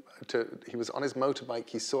to he was on his motorbike,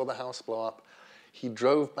 he saw the house blow up, he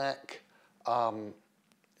drove back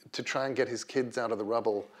to try and get his kids out of the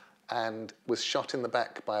rubble, and was shot in the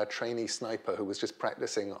back by a trainee sniper who was just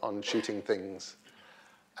practicing on shooting things.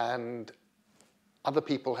 And other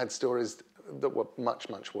people had stories that were much,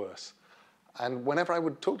 much worse. And whenever I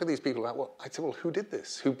would talk to these people about, I'd say, well, who did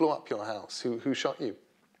this? Who blew up your house? Who shot you?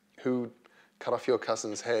 Who cut off your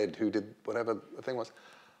cousin's head? Who did whatever the thing was?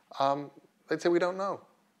 They'd say, we don't know.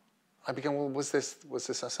 I began, well, was this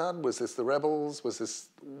Assad? Was this the rebels? Was this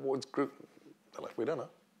Ward's group? They're like, we don't know.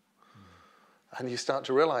 And you start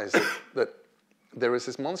to realize that there is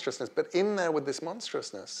this monstrousness. But in there with this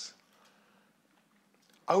monstrousness,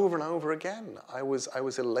 over and over again, I was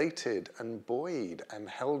elated and buoyed and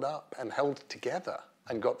held up and held together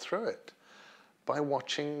and got through it by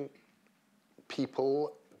watching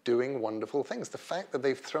people doing wonderful things. The fact that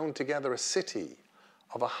they've thrown together a city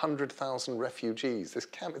of 100,000 refugees, this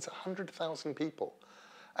camp, it's 100,000 people,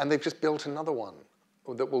 and they've just built another one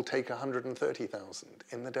that will take 130,000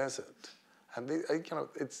 in the desert. And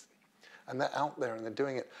and they're out there and they're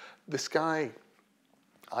doing it. This guy,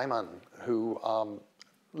 Ayman, who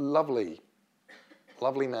lovely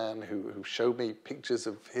man who showed me pictures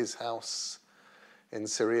of his house in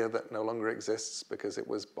Syria that no longer exists because it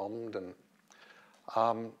was bombed,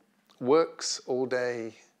 and works all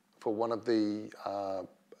day for one of the,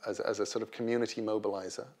 as a sort of community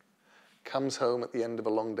mobilizer, comes home at the end of a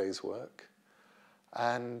long day's work,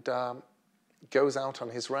 and goes out on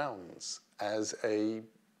his rounds as a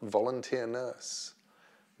volunteer nurse,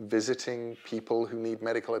 visiting people who need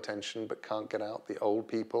medical attention but can't get out, the old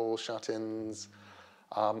people, shut-ins.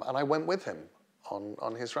 And I went with him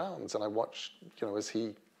on his rounds, and I watched, as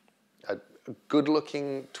he, a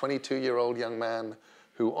good-looking 22-year-old young man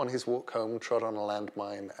who on his walk home trod on a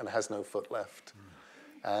landmine and has no foot left.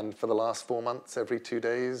 And for the last 4 months, every 2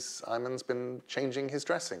 days, Ayman's been changing his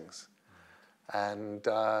dressings. And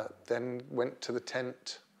then went to the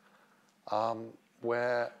tent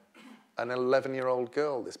where an 11-year-old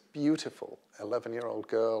girl, this beautiful 11-year-old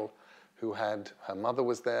girl who had, her mother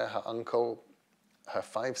was there, her uncle, her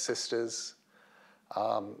 5 sisters.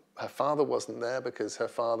 Her father wasn't there because her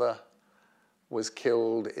father was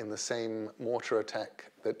killed in the same mortar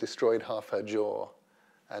attack that destroyed half her jaw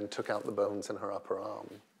and took out the bones in her upper arm.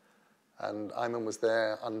 And Ayman was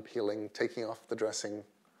there unpeeling, taking off the dressing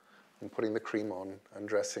and putting the cream on and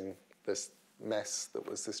dressing this mess that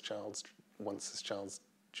was once this child's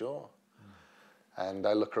jaw. And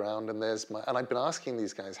I look around and and I've been asking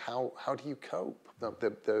these guys, how do you cope?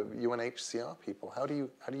 The UNHCR people, how do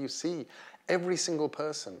you see? Every single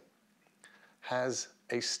person has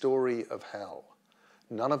a story of hell.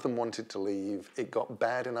 None of them wanted to leave. It got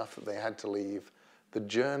bad enough that they had to leave. The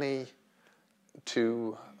journey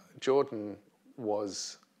to Jordan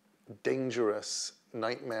was dangerous,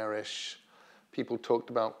 nightmarish. People talked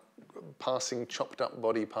about passing chopped up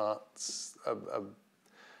body parts.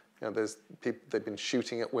 There's people, they've been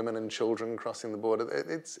shooting at women and children crossing the border.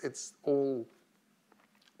 It's all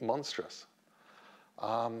monstrous.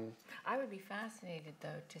 I would be fascinated,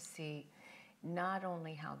 though, to see not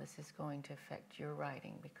only how this is going to affect your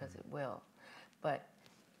writing, because it will, but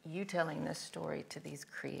you telling this story to these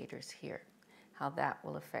creators here, how that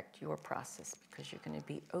will affect your process, because you're going to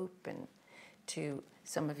be open to,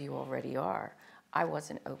 some of you already are. I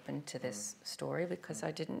wasn't open to this story because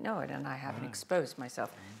I didn't know it and I haven't exposed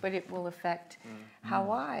myself. But it will affect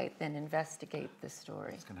how I then investigate this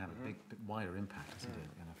story. It's going to have a big wider impact, isn't it,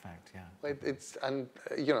 in effect, yeah. And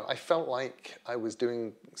I felt like I was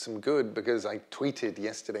doing some good because I tweeted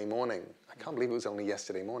yesterday morning. I can't believe it was only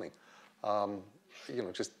yesterday morning.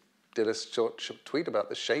 Just did a short tweet about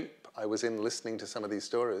the shape I was in listening to some of these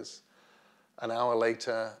stories. An hour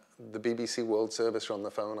later, the BBC World Service are on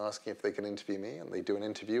the phone asking if they can interview me, and they do an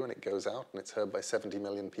interview and it goes out and it's heard by 70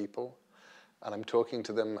 million people. And I'm talking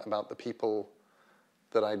to them about the people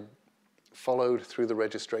that I'd followed through the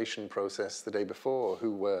registration process the day before,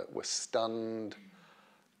 who were stunned,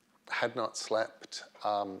 had not slept,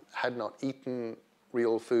 had not eaten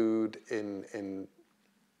real food in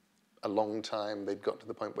a long time. They'd got to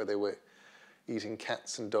the point where they were eating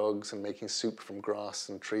cats and dogs and making soup from grass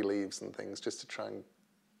and tree leaves and things just to try and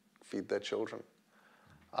feed their children.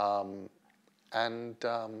 The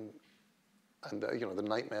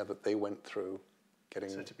nightmare that they went through getting...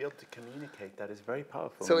 So to be able to communicate that is very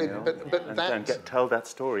powerful. So tell that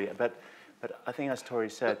story. But I think, as Tori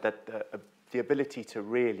said, that the ability to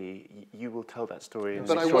really, you will tell that story in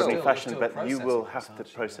an extraordinary fashion, but you will have to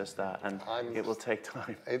process that, and it will take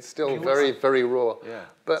time. It's still very, very raw. Yeah,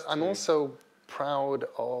 but I'm also proud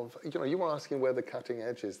of, you were asking where the cutting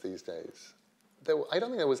edge is these days. I don't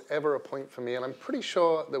think there was ever a point for me, and I'm pretty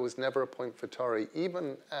sure there was never a point for Tori,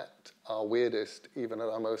 even at our weirdest, even at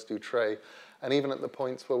our most outre, and even at the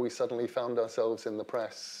points where we suddenly found ourselves in the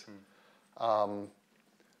press,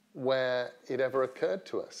 where it ever occurred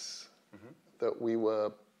to us that we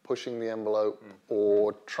were pushing the envelope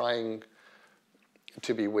or trying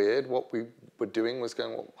to be weird. What we were doing was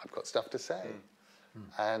going, well, I've got stuff to say.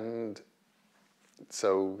 And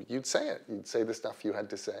so you'd say it. You'd say the stuff you had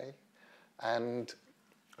to say. And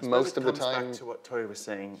most of the time... It comes back to what Tori was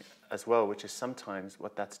saying as well, which is sometimes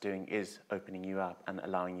what that's doing is opening you up and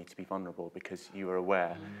allowing you to be vulnerable, because you are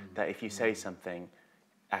aware that if you say something,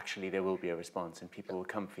 actually there will be a response and people will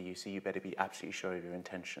come for you, so you better be absolutely sure of your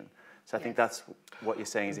intention. So I think that's what you're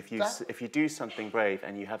saying, is if you do something brave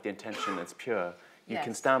and you have the intention that's pure, you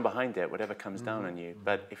can stand behind it, whatever comes down on you.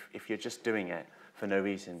 But if you're just doing it for no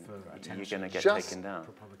reason, you're going to get taken down.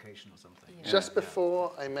 For provocation or something. Just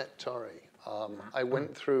before I met Tori, I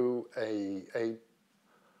went through a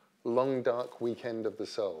long, dark weekend of the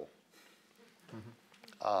soul.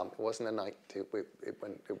 It wasn't a night. It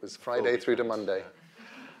was Friday through to Monday.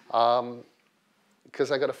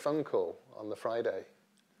 Because I got a phone call on the Friday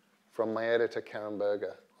from my editor, Karen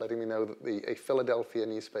Berger, letting me know that a Philadelphia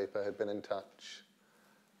newspaper had been in touch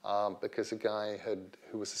because a guy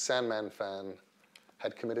who was a Sandman fan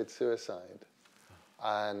had committed suicide.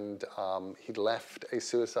 And he'd left a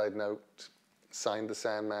suicide note, signed the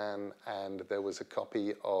Sandman, and there was a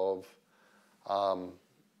copy of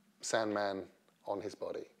Sandman on his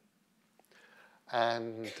body.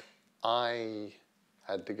 And I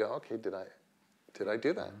had to go, okay, did I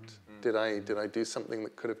do that? Did I do something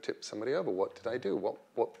that could have tipped somebody over? What did I do? What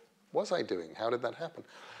was I doing? How did that happen?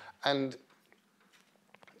 And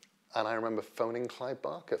I remember phoning Clive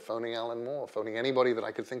Barker, phoning Alan Moore, phoning anybody that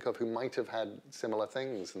I could think of who might have had similar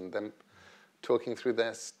things, and them talking through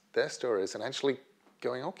their stories, and actually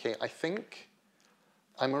going, okay, I think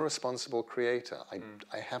I'm a responsible creator.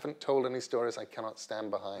 I haven't told any stories I cannot stand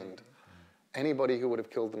behind. Anybody who would have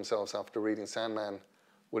killed themselves after reading Sandman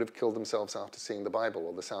would have killed themselves after seeing the Bible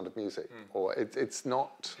or The Sound of Music. Or it's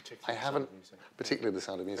not, I haven't, particularly The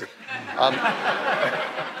Sound of Music.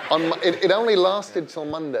 It only lasted till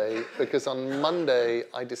Monday, because on Monday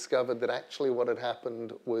I discovered that actually what had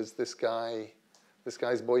happened was this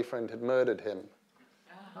guy's boyfriend had murdered him.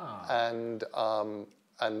 And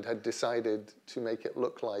had decided to make it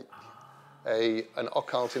look like an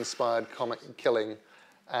occult-inspired comic killing,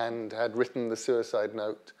 and had written the suicide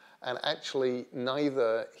note. And actually,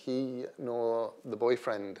 neither he nor the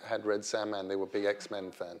boyfriend had read Sandman. They were big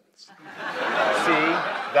X-Men fans. See,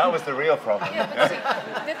 that was the real problem. Yeah, but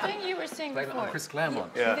see, the thing you were saying before, Chris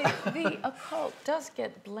Claremont. the occult does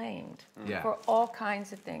get blamed for all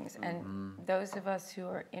kinds of things. And those of us who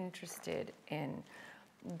are interested in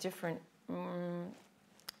different,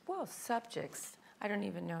 well, subjects, I don't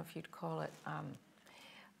even know if you'd call it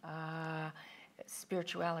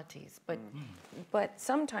spiritualities, but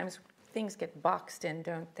sometimes things get boxed in,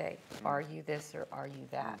 don't they? Are you this or are you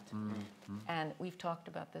that? And we've talked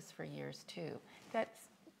about this for years too, that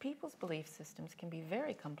people's belief systems can be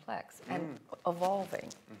very complex and evolving,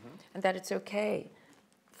 and that it's okay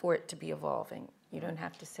for it to be evolving. You don't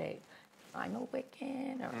have to say, I'm a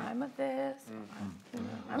Wiccan, or I'm a this, or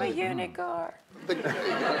I'm a unicorn.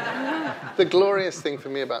 The glorious thing for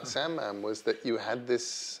me about Sandman was that you had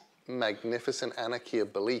this magnificent anarchy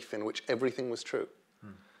of belief in which everything was true,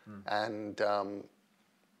 and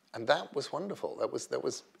that was wonderful. That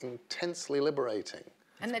was intensely liberating.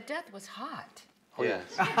 And the death was hot. Oh, yes.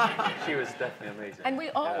 She was definitely amazing. And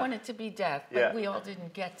we all wanted to be death, but we all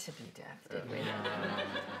didn't get to be death, did we?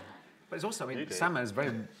 But it's also, I mean, Sandman is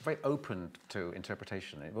very, very open to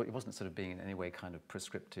interpretation. It wasn't sort of being in any way kind of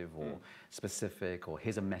prescriptive or specific, or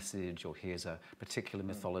here's a message, or here's a particular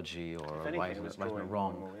mythology, or a right or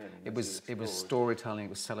wrong. It was storytelling. It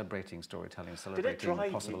was celebrating storytelling,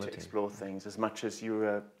 celebrating possibility. Did it drive you to explore things as much as you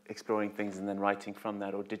were exploring things and then writing from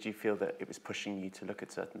that, or did you feel that it was pushing you to look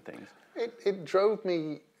at certain things? It drove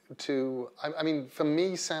me to. I mean, for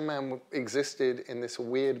me, Sandman existed in this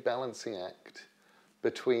weird balancing act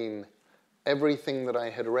between everything that I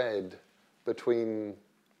had read, between,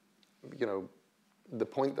 the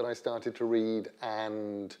point that I started to read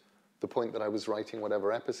and the point that I was writing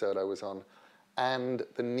whatever episode I was on, and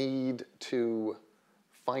the need to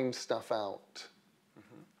find stuff out.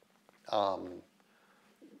 I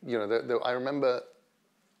remember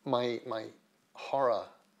my horror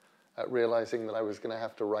at realizing that I was going to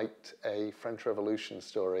have to write a French Revolution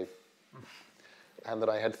story, and that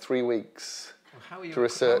I had 3 weeks to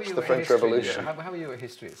research the French Revolution. How were you at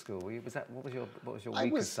history at school? What was your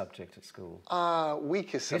weakest subject at school?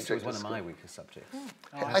 Weakest subject. History was one of my weakest subjects.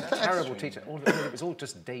 I was a terrible teacher. It was all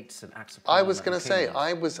just dates and acts. I was going to say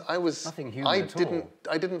I was nothing human at all.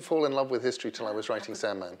 I didn't fall in love with history till I was writing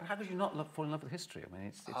Sandman. How could you not fall in love with history? I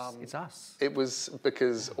mean, it's us. It was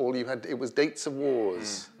because all you had. It was dates of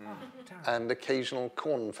wars and occasional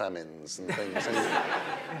corn famines and things.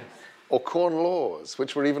 Or corn laws,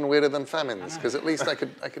 which were even weirder than famines, because at least I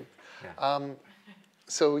could.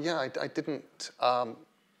 So yeah, I didn't.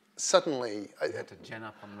 Suddenly, you had to gen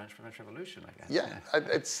up on the French Revolution, I guess. Yeah,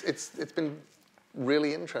 it's been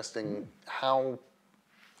really interesting how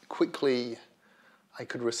quickly I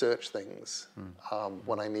could research things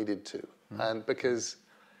when I needed to, and because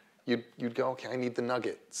you'd go, okay, I need the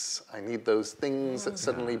nuggets, I need those things that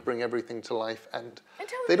suddenly bring everything to life, and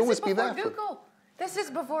they'd always be there. This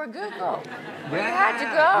is before Google. You had to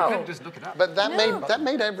go. You couldn't just look it up. But that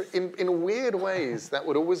made in weird ways, that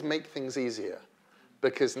would always make things easier.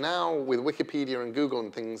 Because now with Wikipedia and Google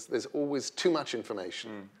and things, there's always too much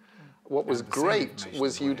information. what was great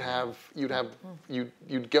was you'd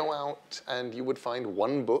go out and you would find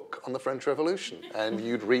one book on the French Revolution, and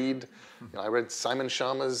you'd read. I read Simon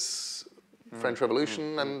Schama's French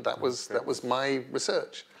Revolution, and that was my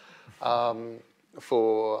research.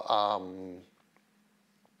 For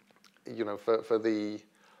the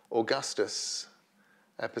Augustus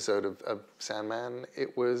episode of Sandman,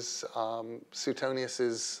 it was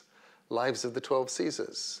Suetonius's Lives of the 12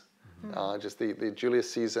 Caesars, just the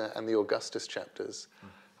Julius Caesar and the Augustus chapters.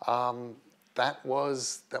 That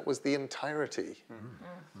was the entirety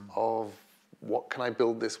of what can I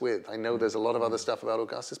build this with. I know there's a lot of other stuff about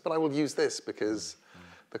Augustus, but I will use this because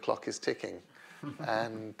the clock is ticking.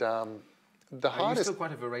 And the hardest... Are you still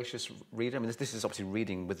quite a voracious reader? I mean, this is obviously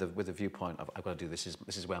reading with a viewpoint of I've got to do this.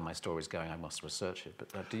 This is where my story's going. I must research it.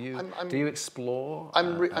 But do you explore?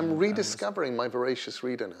 I'm rediscovering my voracious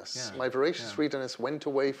readerness. Yeah. My voracious readerness went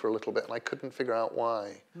away for a little bit, and I couldn't figure out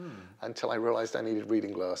why until I realized I needed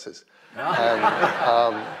reading glasses.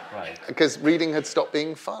 Because reading had stopped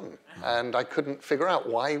being fun, and I couldn't figure out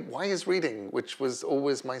why is reading, which was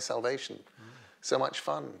always my salvation, so much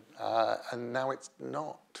fun, and now it's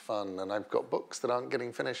not fun, and I've got books that aren't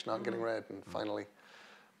getting finished and aren't getting read, and finally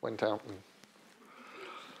went out and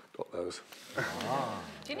got those.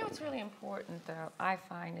 Do you know what's really important, though, I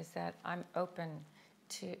find, is that I'm open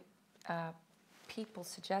to people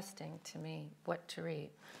suggesting to me what to read.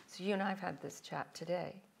 So you and I have had this chat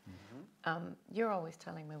today. You're always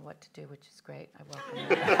telling me what to do, which is great. I welcome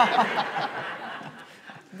that.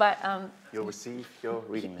 But you'll receive your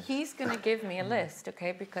reading list. He's going to give me a list,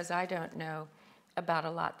 okay? Because I don't know about a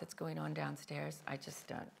lot that's going on downstairs. I just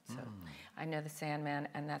don't. So I know the Sandman,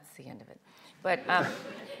 and that's the end of it.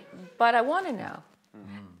 But I want to know.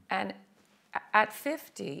 And at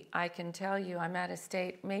 50, I can tell you I'm at a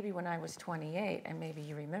state. Maybe when I was 28, and maybe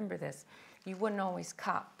you remember this, you wouldn't always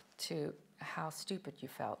cop to how stupid you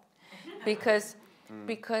felt, because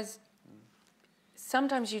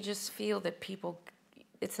sometimes you just feel that people.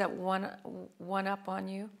 It's that one up on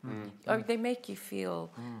you, or they make you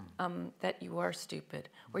feel that you are stupid,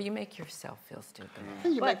 or you make yourself feel stupid.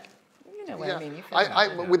 You know what I mean. You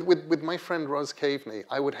feel with my friend Roz Caveney,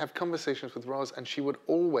 I would have conversations with Roz, and she would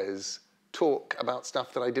always talk about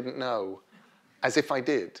stuff that I didn't know, as if I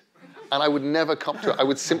did. And I would never cop to it. I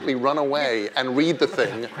would simply run away and read the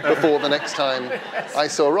thing before the next time I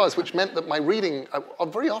saw Roz, which meant that my reading,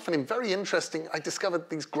 very often in very interesting, I discovered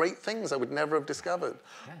these great things I would never have discovered.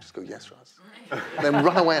 Just go, yes, Roz. And then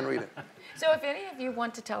run away and read it. So if any of you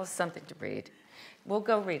want to tell us something to read, we'll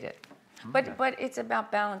go read it. But it's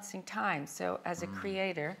about balancing time. So as a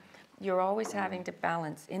creator, you're always having to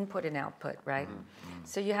balance input and output, right?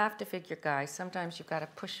 So you have to figure, guys, sometimes you've got to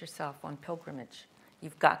push yourself on pilgrimage.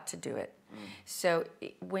 You've got to do it. So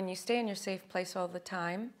when you stay in your safe place all the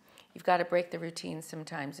time, you've got to break the routine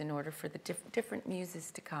sometimes in order for the different muses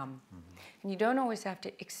to come. And you don't always have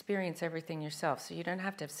to experience everything yourself, so you don't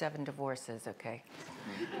have to have 7 divorces, okay?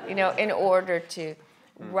 You know, in order to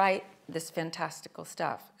write this fantastical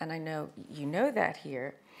stuff. And I know you know that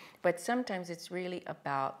here, but sometimes it's really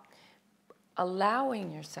about allowing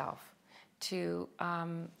yourself to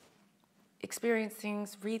experience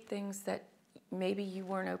things, read things that maybe you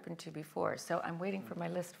weren't open to before. So I'm waiting for my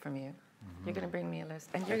list from you. You're going to bring me a list,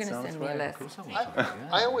 and you're going to send me a list.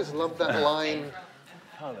 I always love that line.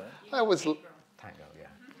 I always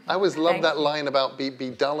love that line about be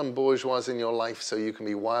dull and bourgeois in your life so you can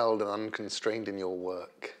be wild and unconstrained in your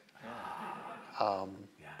work.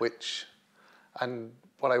 And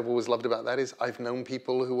what I've always loved about that is I've known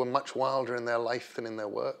people who were much wilder in their life than in their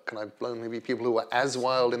work, and I've known maybe people who were as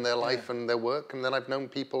wild in their life and their work, and then I've known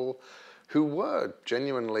people who were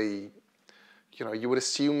genuinely, you would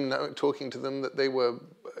assume, talking to them, that they were,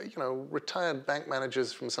 retired bank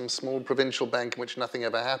managers from some small provincial bank in which nothing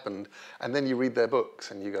ever happened. And then you read their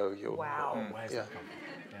books and you go, wow. Where's that come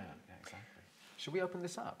from? Yeah, exactly. Should we open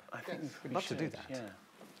this up? I think we'd love to do that. Yeah.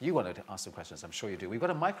 You wanted to ask some questions, I'm sure you do. We've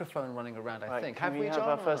got a microphone running around, I think. Have we have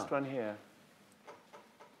our first one here?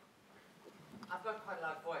 I've got quite a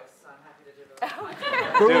loud voice, so I'm happy to do it.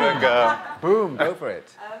 Do it, girl. Boom, go for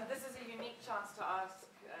it. This is a unique chance to ask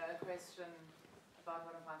a question about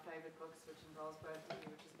one of my favorite books, which involves both of you,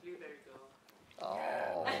 which is Blueberry Girl.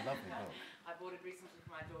 Oh, lovely book. I bought it recently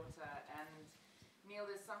for my daughter, and Neil,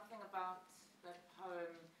 there's something about that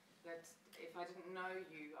poem that if I didn't know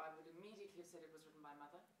you, I would immediately have said it was written by a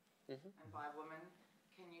mother and by a woman.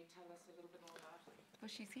 Can you tell us a little bit more about it? Well,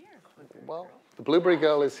 she's here. Well, the Blueberry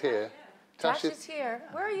Girl is here. Tashi's here.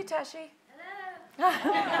 Where are you, Tashi?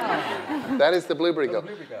 That is the Blueberry Girl.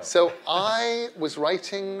 So I was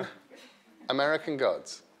writing American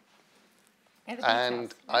Gods.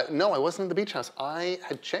 And no, I wasn't at the beach house. I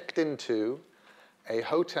had checked into a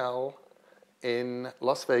hotel in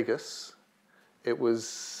Las Vegas. It was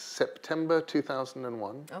September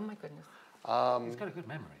 2001. Oh my goodness. He's got a good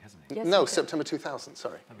memory, hasn't he? Yes, No, he did. September 2000,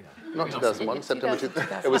 sorry. Oh, Not 2001, September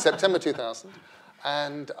 2000. It was September 2000.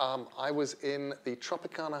 And I was in the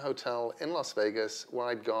Tropicana Hotel in Las Vegas where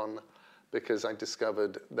I'd gone because I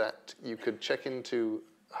discovered that you could check into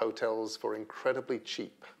hotels for incredibly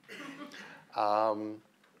cheap.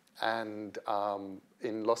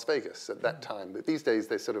 In Las Vegas at that time. But these days,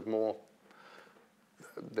 they're sort of more,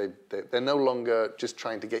 they're no longer just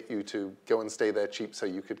trying to get you to go and stay there cheap so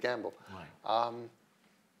you could gamble. Right.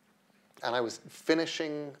 And I was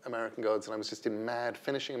finishing American Gods, and I was just in mad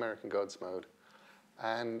finishing American Gods mode.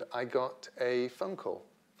 And I got a phone call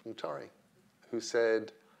from Tori, who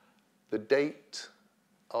said, the date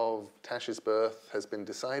of Tash's birth has been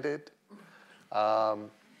decided.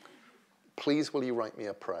 Please, will you write me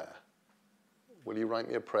a prayer? Will you write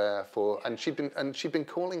me a prayer for? And she'd been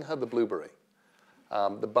calling her the blueberry.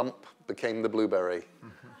 The bump became the blueberry.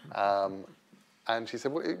 And she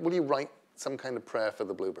said, will you write some kind of prayer for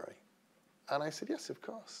the blueberry? And I said, yes, of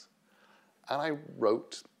course. And I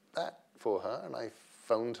wrote that for her, and I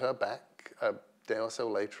phoned her back a day or so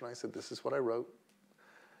later, and I said, this is what I wrote.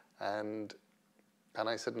 And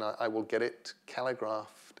I said, no, I will get it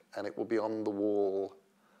calligraphed, and it will be on the wall.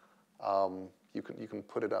 You can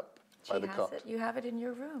put it up by the cot. You have it in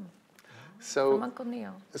your room. So, from Uncle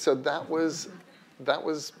Neil. So that was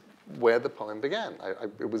where the poem began.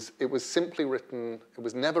 It was simply written. It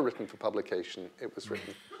was never written for publication. It was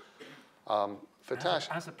written for Tash.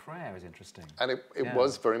 As a prayer is interesting. And it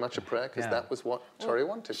was very much a prayer because that was what Tori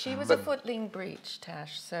wanted. She was a footling breech,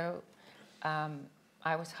 Tash. So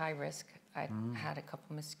I was high risk. I'd had a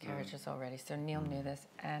couple miscarriages already. So Neil knew this,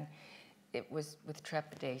 and it was with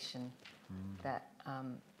trepidation that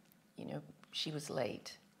she was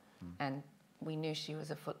late, and we knew she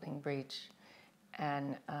was a footling breech,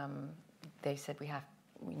 and they said we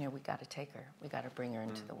got to take her, we got to bring her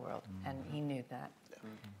into the world, and he knew that,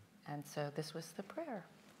 and so this was the prayer.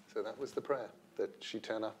 So that was the prayer, that she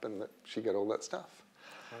turn up and that she get all that stuff.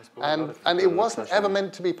 And it wasn't ever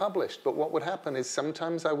meant to be published, but what would happen is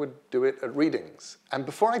sometimes I would do it at readings. And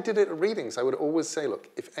before I did it at readings, I would always say, look,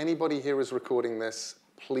 if anybody here is recording this,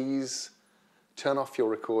 please turn off your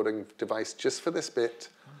recording device just for this bit,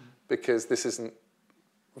 because this isn't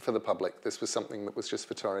for the public. This was something that was just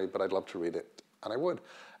for Tori, but I'd love to read it. And I would.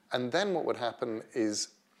 And then what would happen is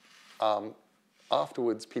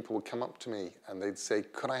afterwards, people would come up to me and they'd say,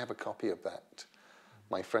 could I have a copy of that?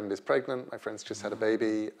 My friend is pregnant, my friend's just had a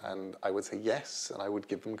baby, and I would say yes, and I would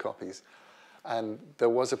give them copies. And there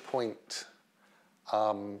was a point,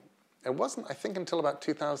 it wasn't, I think, until about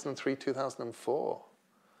 2003, 2004,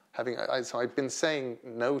 so I'd been saying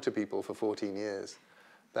no to people for 14 years,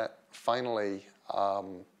 that finally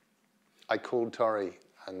I called Tori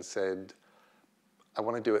and said, I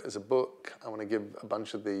want to do it as a book. I want to give a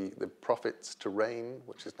bunch of the profits to RAIN,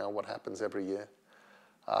 which is now what happens every year.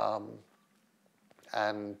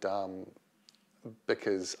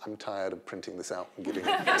 Because I'm tired of printing this out and giving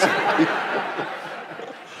it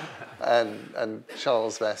to and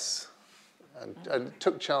Charles Vess. And it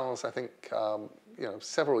took Charles, I think,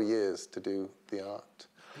 several years to do the art.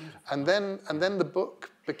 And then the book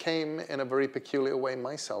became, in a very peculiar way,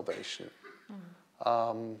 my salvation.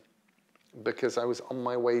 Because I was on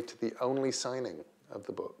my way to the only signing of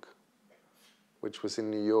the book, which was in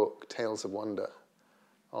New York, Tales of Wonder,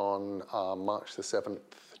 on March the 7th,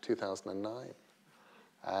 2009.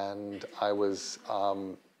 And I was,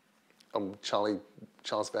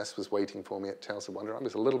 Charles Vess was waiting for me at Tales of Wonder. I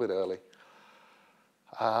was a little bit early.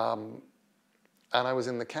 And I was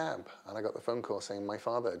in the cab, and I got the phone call saying my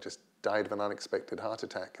father just died of an unexpected heart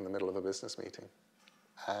attack in the middle of a business meeting.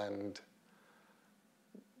 And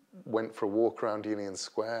went for a walk around Union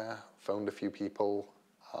Square, phoned a few people.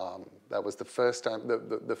 That was the first time,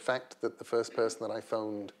 the fact that the first person that I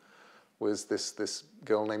phoned was this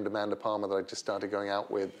girl named Amanda Palmer that I just started going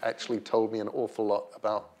out with, actually told me an awful lot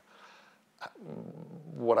about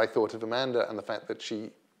what I thought of Amanda, and the fact that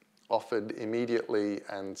she offered immediately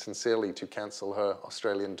and sincerely to cancel her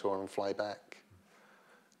Australian tour and fly back.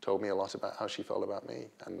 Told me a lot about how she felt about me,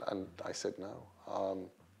 and I said no.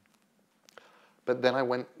 But then I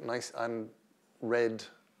went and read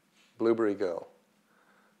Blueberry Girl,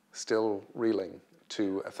 still reeling,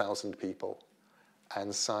 to 1,000 people,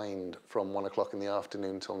 and signed from 1 o'clock in the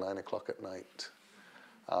afternoon till 9 o'clock at night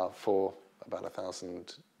for about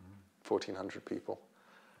 1,000, 1,400 people.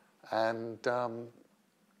 And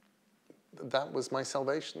that was my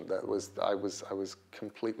salvation. I was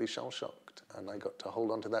completely shell-shocked. left. And I got to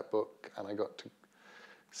hold on to that book, and I got to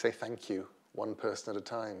say thank you, one person at a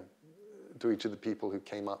time, to each of the people who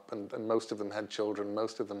came up. And most of them had children,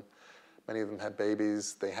 many of them had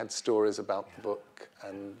babies. They had stories about the book,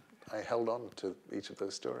 and I held on to each of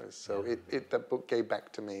those stories. So that book gave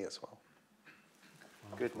back to me as well.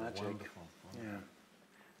 Good magic. Wonderful. Yeah.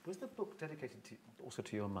 Was the book dedicated also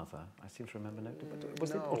to your mother? I seem to remember no.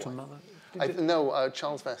 Was it or to mother? No,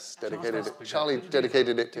 Charles Vest dedicated it. Charlie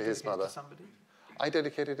dedicated it to his mother. To somebody? I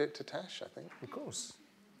dedicated it to Tash, I think. Of course.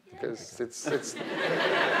 Because it's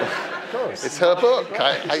her book.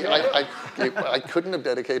 I couldn't have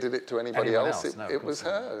dedicated it to anybody else. It was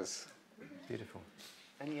hers. Beautiful.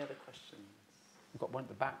 Any other questions? We've got one at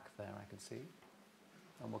the back there, I can see.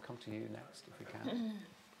 And we'll come to you next, if we can.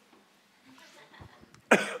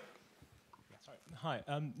 Hi,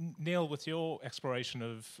 Neil, with your exploration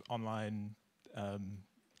of online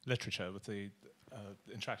literature, with the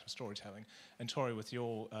interactive storytelling, and Tori, with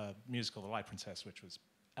your musical, The Light Princess, which was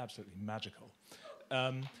absolutely magical,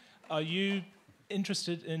 are you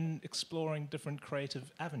interested in exploring different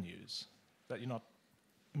creative avenues that you're not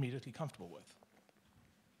immediately comfortable with?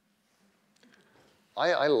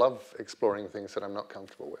 I love exploring things that I'm not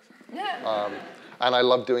comfortable with. Yeah. And I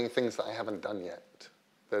love doing things that I haven't done yet.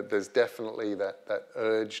 There's definitely that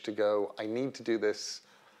urge to go, I need to do this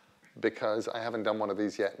because I haven't done one of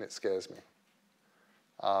these yet and it scares me.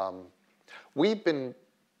 We've been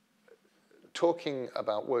talking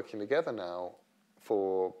about working together now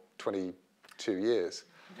for 22 years.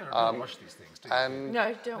 You don't really rush these things, do you?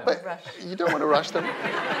 No, don't rush. You don't want to rush them.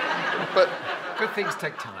 But good things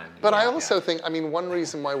take time. But I also think, I mean, one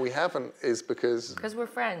reason why we haven't is because we're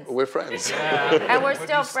friends. We're friends. Yeah. And we're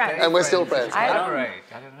still friends. And we're still friends. I don't know.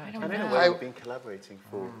 And in a way, we've been collaborating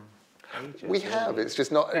for ages. We have. It's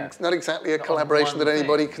just not exactly a collaboration that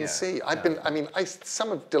anybody can see.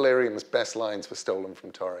 Some of Delirium's best lines were stolen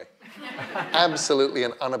from Tori. Absolutely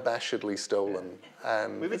and unabashedly stolen.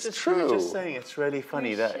 And We were it's just saying it's really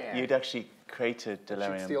funny that you'd actually created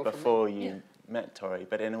Delirium before you met Tori,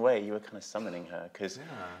 but in a way you were kind of summoning her because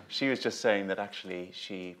she was just saying that actually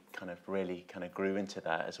she kind of really kind of grew into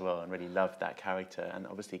that as well and really loved that character and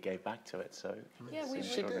obviously gave back to it. So yeah,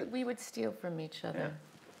 we would steal from each other. Yeah.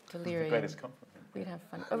 Delirium. The greatest compliment. We'd have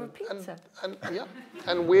fun over pizza.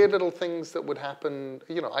 And weird little things that would happen.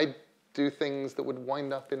 You know, I'd do things that would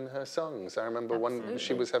wind up in her songs. I remember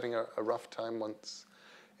she was having a rough time once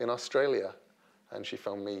in Australia. And she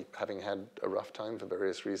phoned me having had a rough time for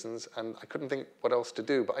various reasons. And I couldn't think what else to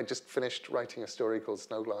do, but I just finished writing a story called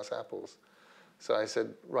Snow Glass Apples. So I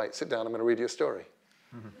said, right, sit down, I'm going to read you a story.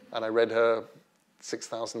 And I read her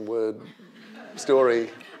 6,000-word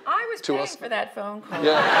story. I was paying for that phone call.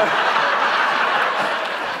 Yeah.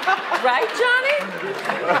 Right, Johnny?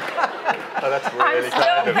 Oh, that's really I'm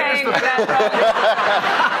still paying for that phone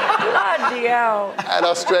call. Bloody hell. At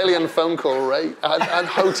Australian phone call rate and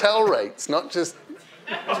hotel rates, not just...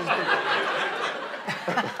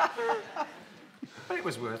 But it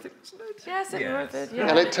was worth it, wasn't it? Yes, it was worth it. Yeah.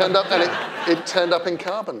 And it turned up, it turned up in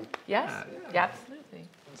carbon. Yes, absolutely.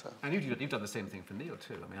 And you've done the same thing for Neil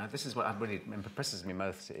too. I mean, this is what really impresses me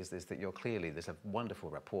most is that there's a wonderful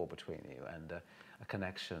rapport between you and a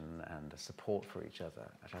connection and a support for each other,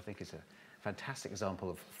 which I think is a fantastic example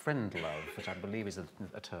of friend love, which I believe is a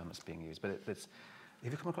term that's being used. But have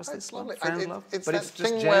you come across this one? Friend love? But it's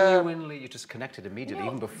just genuinely, you just connected immediately,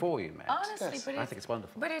 even before you met. Honestly, but I think it's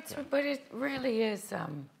wonderful. But it really is.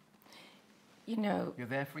 You know, you're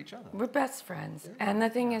there for each other. We're best friends, and the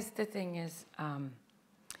thing is,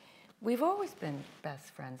 we've always been best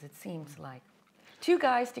friends. It seems like. Two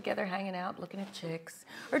guys together hanging out, looking at chicks,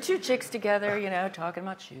 or two chicks together, you know, talking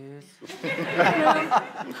about shoes. You know?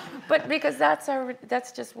 But because that's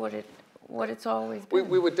just what it's always been.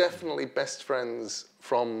 We were definitely best friends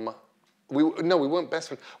from. We weren't best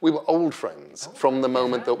friends. We were old friends from the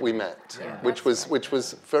moment that we met, which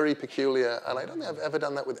was very peculiar. And I don't think I've ever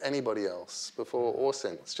done that with anybody else before or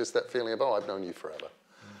since. Just that feeling of I've known you forever.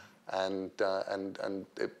 And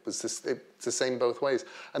it's the same both ways.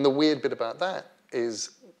 And the weird bit about that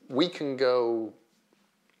is we can go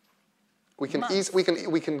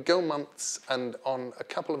months and on a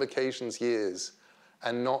couple of occasions years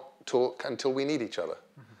and not talk until we need each other.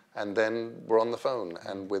 And then we're on the phone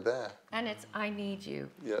and we're there. And it's I need you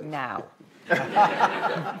now.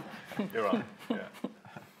 You're on. Yeah.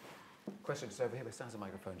 Questions over here. There's a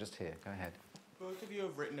microphone just here. Go ahead. Both of you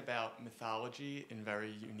have written about mythology in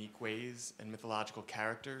very unique ways and mythological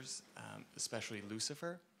characters, especially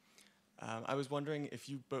Lucifer. I was wondering if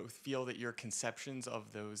you both feel that your conceptions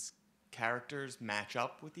of those characters match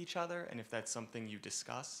up with each other, and if that's something you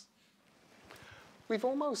discuss. we've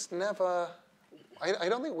almost never, I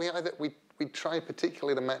don't think we try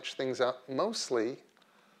particularly to match things up, mostly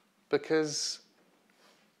because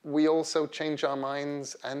we also change our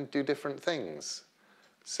minds and do different things.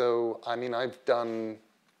 So, I mean, I've definitely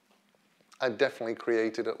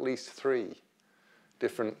created at least 3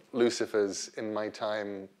 different Lucifers in my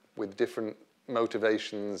time with different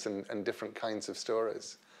motivations and different kinds of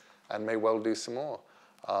stories, and may well do some more.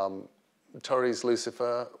 Tori's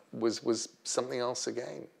Lucifer was something else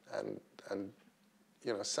again, and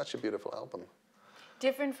you know, such a beautiful album.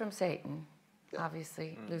 Different from Satan,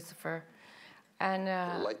 obviously, Lucifer. And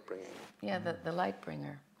the light bringing. Yeah, the light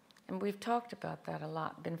bringer. And we've talked about that a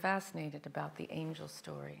lot, been fascinated about the angel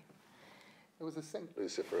story. There was a Saint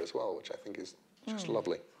Lucifer as well, which I think is just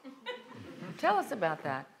lovely. Tell us about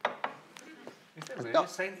that. Is there really a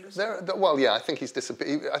Saint Lucifer? Well, yeah, I think he's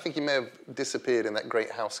disappeared. I think he may have disappeared in that great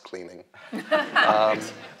house cleaning.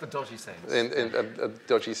 The dodgy saints. In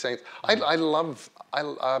dodgy saints.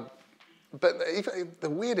 But even, the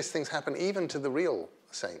weirdest things happen even to the real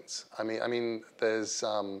saints. I mean, there's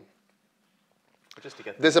a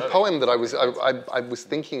poem that I was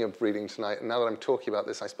thinking of reading tonight, and now that I'm talking about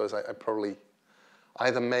this, I suppose I probably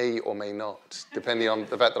either may or may not, depending on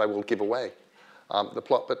the fact that I will give away the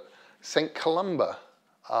plot. But Saint Columba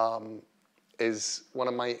is one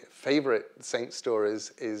of my favorite saint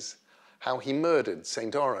stories, is how he murdered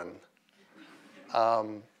Saint Oran.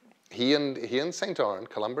 He and Saint Oran,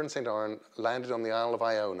 Columba and Saint Oran, landed on the Isle of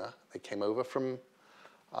Iona. They came over from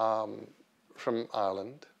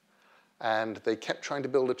Ireland, and they kept trying to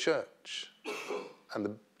build a church, and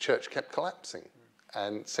the church kept collapsing.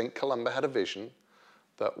 And Saint Columba had a vision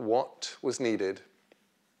that what was needed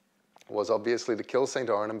was obviously to kill Saint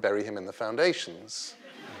Oran and bury him in the foundations,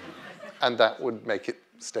 and that would make it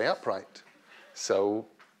stay upright. So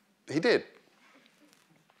he did.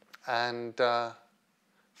 And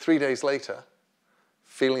 3 days later,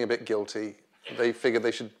 feeling a bit guilty, they figured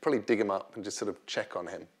they should probably dig him up and just sort of check on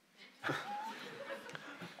him.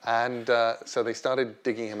 And so they started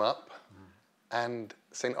digging him up, and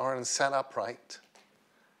St. Oran sat upright,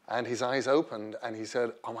 and his eyes opened, and he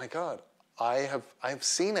said, "Oh my God, I have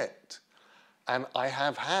seen it, and I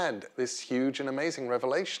have had this huge and amazing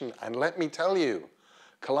revelation. And let me tell you,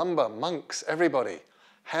 Columba, monks, everybody,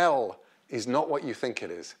 hell is not what you think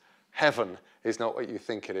it is. Heaven is not what you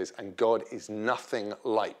think it is, and God is nothing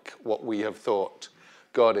like what we have thought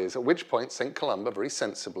God is." At which point, St. Columba, very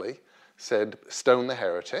sensibly, said, "Stone the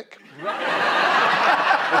heretic."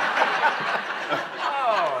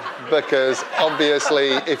 Because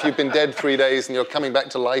obviously, if you've been dead 3 days and you're coming back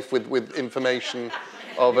to life with information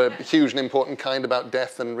of a huge and important kind about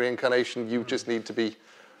death and reincarnation, you just need to be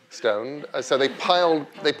stoned. So they piled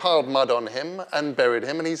mud on him and buried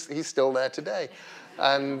him, and he's still there today.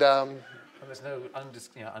 And there's no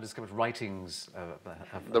undiscovered writings.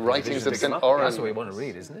 The writings of St. Oran. That's what we want to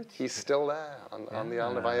read, isn't it? He's still there on the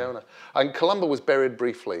Isle of Iona. And Columba was buried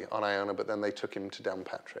briefly on Iona, but then they took him to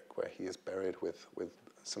Downpatrick, where he is buried with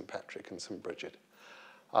St. Patrick and St. Bridget.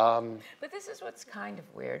 But this is what's kind of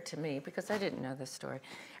weird to me, because I didn't know this story.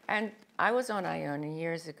 And I was on Iona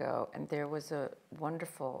years ago, and there was a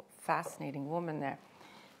wonderful, fascinating woman there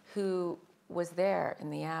who was there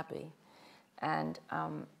in the Abbey. And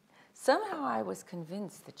somehow I was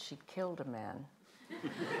convinced that she'd killed a man.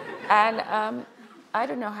 And I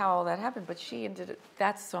don't know how all that happened, but she ended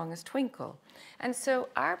that song is Twinkle. And so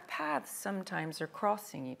our paths sometimes are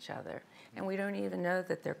crossing each other, and we don't even know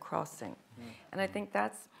that they're crossing. And I think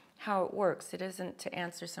that's how it works. It isn't to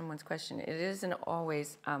answer someone's question. It isn't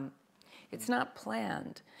always, it's not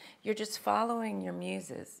planned. You're just following your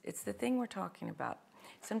muses. It's the thing we're talking about.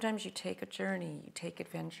 Sometimes you take a journey, you take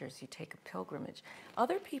adventures, you take a pilgrimage.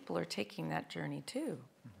 Other people are taking that journey too.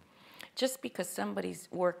 Just because somebody's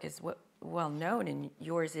work is well known and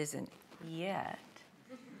yours isn't yet,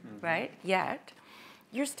 right? Yet,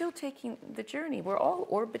 you're still taking the journey. We're all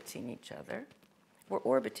orbiting each other. We're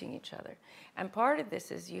orbiting each other. And part of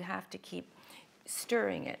this is you have to keep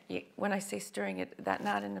stirring it. When I say stirring it, that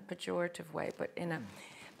not in a pejorative way, but in a,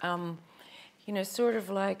 sort of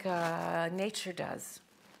like nature does.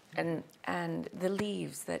 And the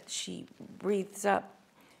leaves that she breathes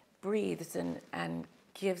and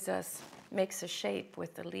gives us, makes a shape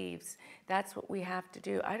with the leaves. That's what we have to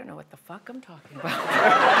do. I don't know what the fuck I'm talking about.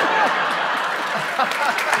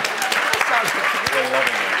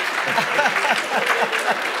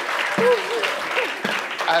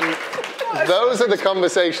 And those are the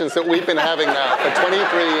conversations that we've been having now for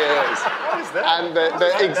 23 years. What is that? And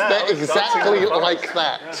they're exactly like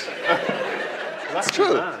that. That's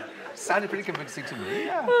true. Sounded pretty convincing to me.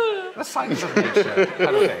 Yeah. The science of nature.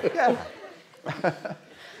 Okay. Yeah.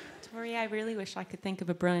 Tori, I really wish I could think of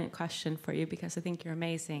a brilliant question for you because I think you're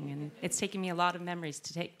amazing. And it's taken me a lot of memories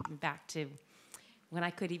to take me back to when I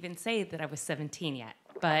could even say that I was 17 yet.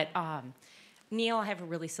 But Neil, I have a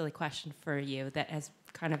really silly question for you that has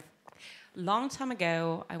kind of... Long time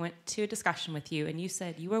ago, I went to a discussion with you, and you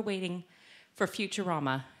said you were waiting for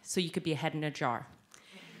Futurama so you could be a head in a jar.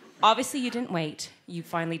 Obviously, you didn't wait. You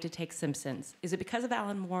finally did take Simpsons. Is it because of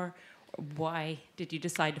Alan Moore? Why did you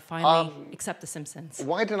decide to finally accept The Simpsons?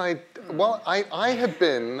 Why did I... Well, I had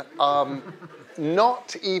been,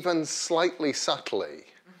 not even slightly subtly,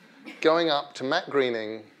 going up to Matt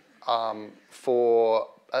Groening for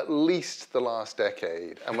at least the last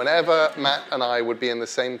decade. And whenever Matt and I would be in the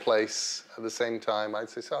same place at the same time, I'd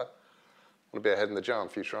say, so, I want to be a head in the jar on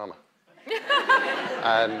Futurama.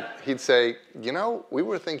 And he'd say, you know, we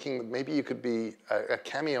were thinking that maybe you could be a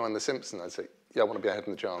cameo on The Simpsons. I'd say, yeah, I want to be a head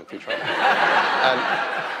in the jar on Futurama.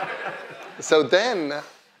 And so then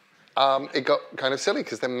it got kind of silly,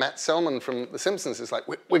 because then Matt Selman from The Simpsons is like,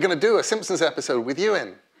 we're going to do a Simpsons episode with you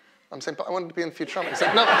in. I'm saying, but I wanted to be in Futurama. He's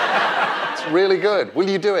like, no, it's really good. Will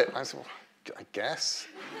you do it? I said, well, I guess.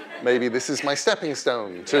 Maybe this is my stepping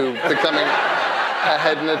stone to becoming a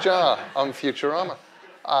head in a jar on Futurama.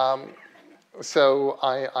 So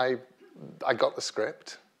I got the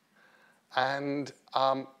script, and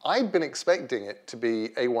I'd been expecting it to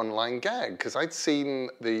be a one-line gag, because I'd seen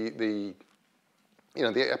the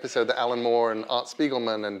episode that Alan Moore and Art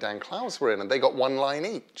Spiegelman and Dan Klaus were in, and they got one line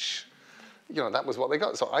each. You know, that was what they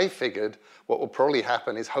got. So I figured what would probably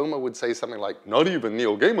happen is Homer would say something like, not even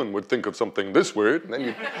Neil Gaiman would think of something this weird. And then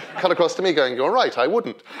you'd cut across to me going, you're right, I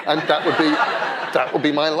wouldn't. And that would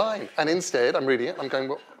be my line. And instead, I'm reading it, and I'm going,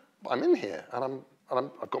 well, I'm in here, and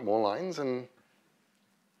I've got more lines, and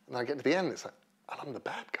I get to the end, it's like, and I'm the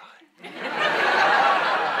bad guy.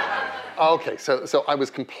 Okay, so I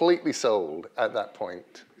was completely sold at that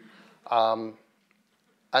point.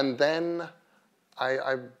 And then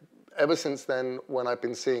ever since then, when I've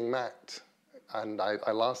been seeing Matt, and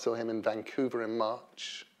I last saw him in Vancouver in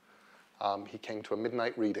March, he came to a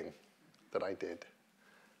midnight reading that I did,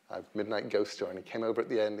 a midnight ghost story, and he came over at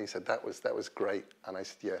the end, and he said, that was great. And I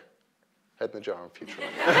said, yeah, head in the jar on Futurama.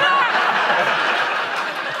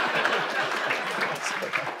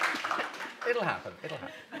 It'll happen, it'll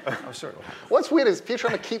happen. I'm sure it'll happen. What's weird is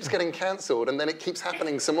Futurama keeps getting cancelled, and then it keeps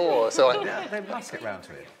happening some more, so yeah, they must get round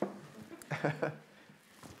to it.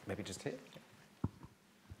 Maybe just here?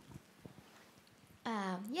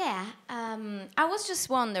 I was just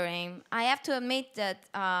wondering, I have to admit that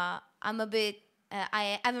I'm a bit,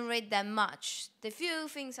 I haven't read that much. The few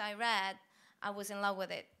things I read, I was in love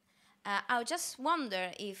with it. I just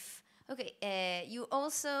wonder if, you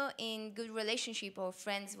also in good relationship or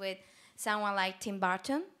friends with someone like Tim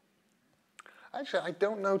Burton? Actually, I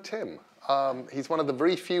don't know Tim. He's one of the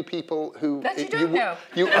very few people who... That you don't know.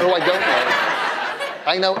 Oh, I don't know.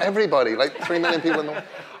 I know everybody, like 3 million people in the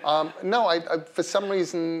world. No, I for some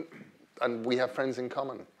reason, and we have friends in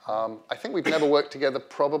common. I think we've never worked together,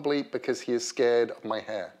 probably because he is scared of my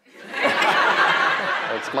hair.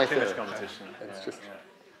 That's my theory. Competition. It's just...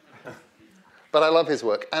 But I love his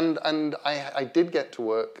work, and I did get to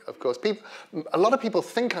work, of course. A lot of people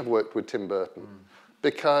think I've worked with Tim Burton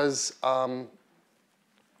because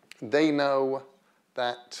they know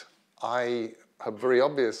that I have very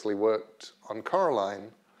obviously worked on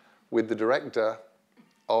Coraline with the director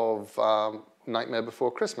of Nightmare Before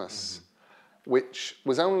Christmas, which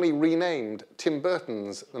was only renamed Tim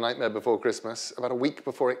Burton's The Nightmare Before Christmas about a week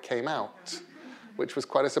before it came out, which was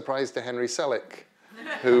quite a surprise to Henry Selick,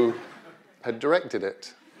 who had directed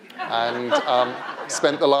it and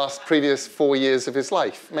spent the previous 4 years of his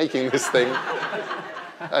life making this thing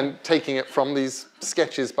and taking it from these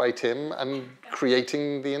sketches by Tim and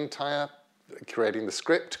creating the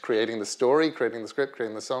script, creating the story, creating the script,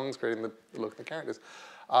 creating the songs, creating the look of the characters.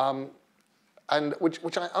 And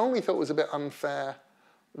which I only thought was a bit unfair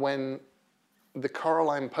when the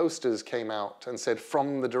Coraline posters came out and said,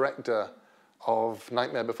 from the director of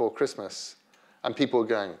Nightmare Before Christmas, and people were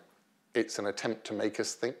going, it's an attempt to make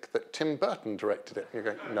us think that Tim Burton directed it. And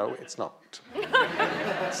you're going, no, it's not.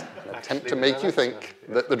 It's an attempt to make you think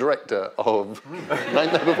that the director of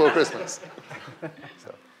Nightmare Before Christmas.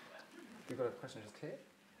 So. You've got a question just here?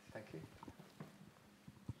 Thank you.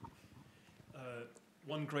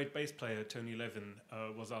 One great bass player, Tony Levin,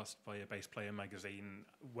 was asked by a Bass Player magazine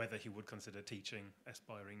whether he would consider teaching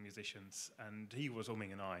aspiring musicians, and he was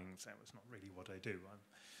umming and ahhing, saying it's not really what I do.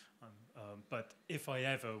 But if I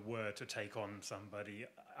ever were to take on somebody,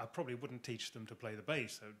 I probably wouldn't teach them to play the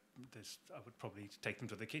bass. I would probably take them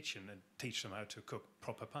to the kitchen and teach them how to cook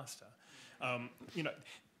proper pasta.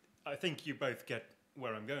 I think you both get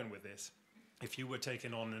where I'm going with this. If you were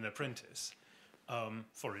taking on an apprentice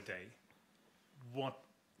for a day, what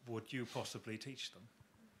would you possibly teach them?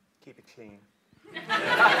 Keep it clean.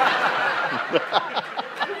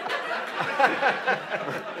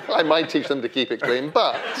 I might teach them to keep it clean,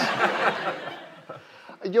 but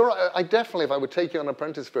you're right. I definitely, if I would take you on an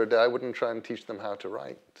apprentice for a day, I wouldn't try and teach them how to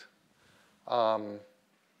write. But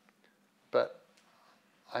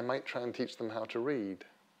I might try and teach them how to read.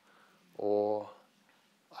 Or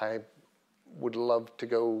I would love to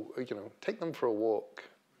go, take them for a walk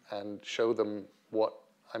and show them what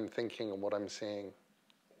I'm thinking and what I'm seeing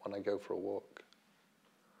when I go for a walk.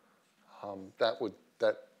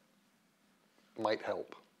 That might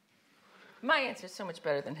help. My answer is so much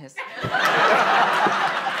better than his.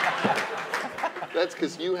 That's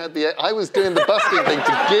because you had I was doing the busking thing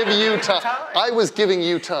to give you time. I was giving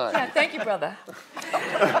you time. Yeah, thank you, brother.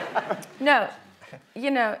 No,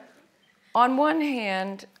 on one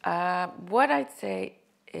hand, what I'd say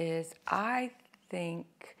is I think,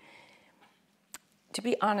 to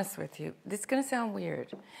be honest with you, this is going to sound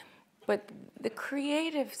weird, but the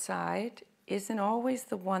creative side isn't always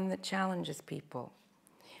the one that challenges people.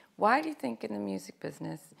 Why do you think in the music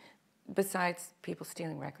business, besides people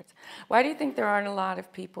stealing records, why do you think there aren't a lot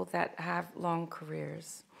of people that have long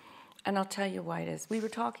careers? And I'll tell you why it is. We were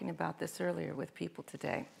talking about this earlier with people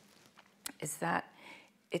today, is that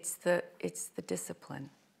it's the discipline.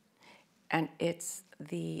 And it's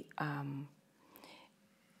the,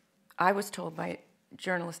 I was told by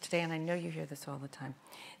journalists today, and I know you hear this all the time,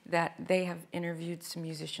 that they have interviewed some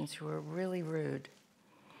musicians who are really rude.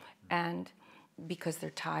 And because they're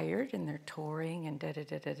tired and they're touring and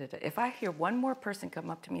da-da-da-da-da. If I hear one more person come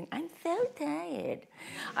up to me and I'm so tired,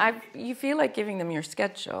 you feel like giving them your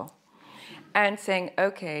schedule and saying,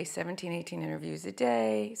 okay, 17, 18 interviews a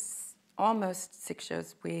day, almost 6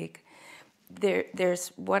 shows a week.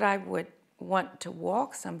 There's what I would want to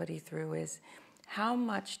walk somebody through is, how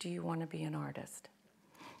much do you want to be an artist?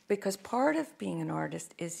 Because part of being an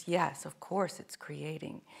artist is, yes, of course it's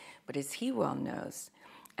creating, but as he well knows,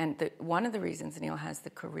 and one of the reasons Neil has the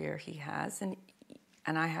career he has, and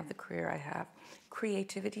I have the career I have,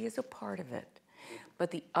 creativity is a part of it.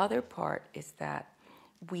 But the other part is that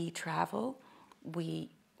we travel, we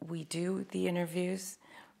do the interviews.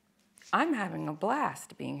 I'm having a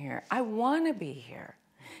blast being here. I want to be here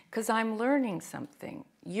because I'm learning something.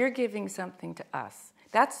 You're giving something to us.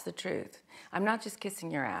 That's the truth. I'm not just kissing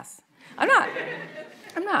your ass. I'm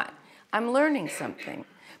not. I'm learning something.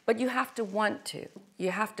 But you have to want to. You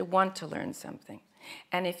have to want to learn something.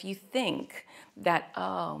 And if you think that,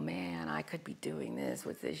 oh man, I could be doing this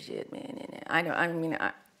with this shit, man.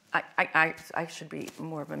 I should be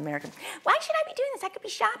more of an American. Why should I be doing this? I could be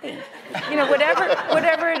shopping.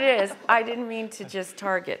 Whatever it is. I didn't mean to just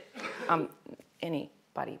target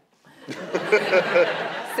anybody.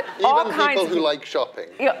 Even people who like shopping.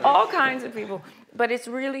 Yeah, all kinds of people. But it's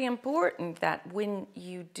really important that when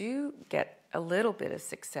you do get a little bit of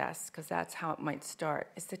success, because that's how it might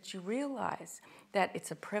start, is that you realize that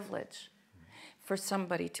it's a privilege for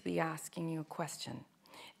somebody to be asking you a question.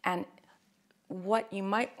 And what you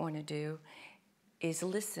might want to do is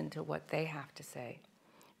listen to what they have to say.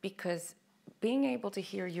 Because being able to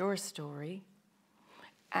hear your story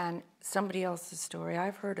and somebody else's story,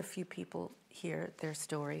 I've heard a few people hear their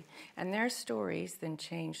story, and their stories then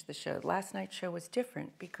change the show. Last night's show was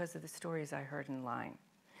different because of the stories I heard in line.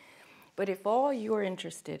 But if all you're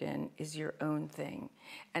interested in is your own thing,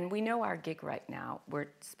 and we know our gig right now, we're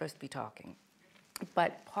supposed to be talking,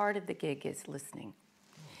 but part of the gig is listening.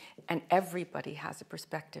 And everybody has a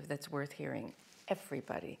perspective that's worth hearing.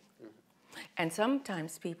 Everybody. And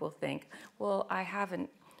sometimes people think, well, I haven't,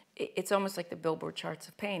 it's almost like the Billboard charts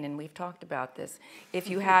of pain, and we've talked about this. If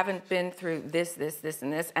you haven't been through this,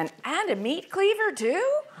 and this, and a meat cleaver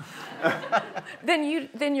too,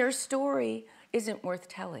 then your story isn't worth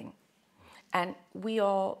telling. And we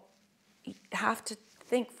all have to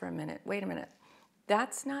think for a minute, wait a minute,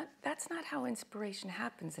 that's not how inspiration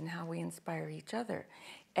happens and how we inspire each other.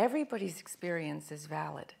 Everybody's experience is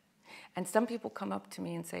valid. And some people come up to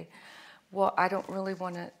me and say, well, I don't really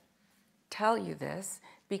want to tell you this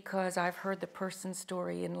because I've heard the person's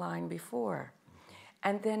story in line before.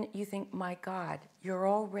 And then you think, my God, you're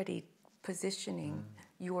already positioning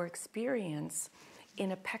your experience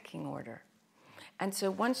in a pecking order. And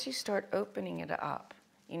so once you start opening it up,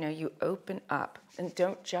 you open up and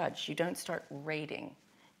don't judge. You don't start rating,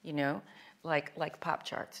 like pop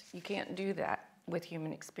charts. You can't do that with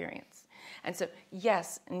human experience. And so,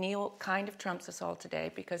 yes, Neil kind of trumps us all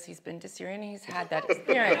today because he's been to Syria and he's had that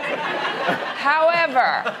experience.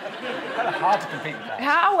 However, hard to compete with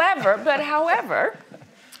that. However,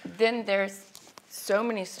 then there's so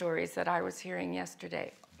many stories that I was hearing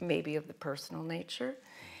yesterday, maybe of the personal nature,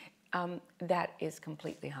 that is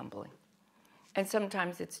completely humbling. And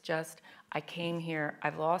sometimes it's just, I came here,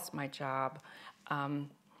 I've lost my job, and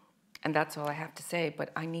that's all I have to say, but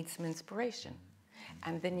I need some inspiration.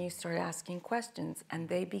 And then you start asking questions, and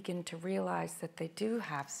they begin to realize that they do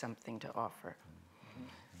have something to offer.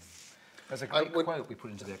 There's a great quote we put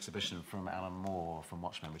into the exhibition from Alan Moore from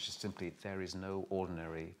Watchmen, which is simply, "There is no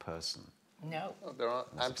ordinary person." No. Oh, there are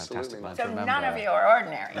absolutely not. So none of you are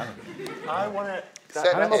ordinary. I want to...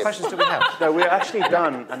 How many more questions do we have? No, we're actually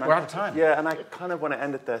done. And we're out of time. Yeah, and I kind of want to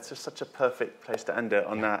end it there. It's just such a perfect place to end it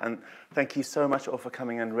on that. And thank you so much all for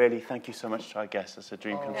coming, and really thank you so much to our guests. It's a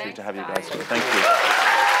dream come true to have you guys here. Thank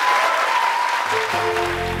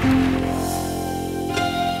you.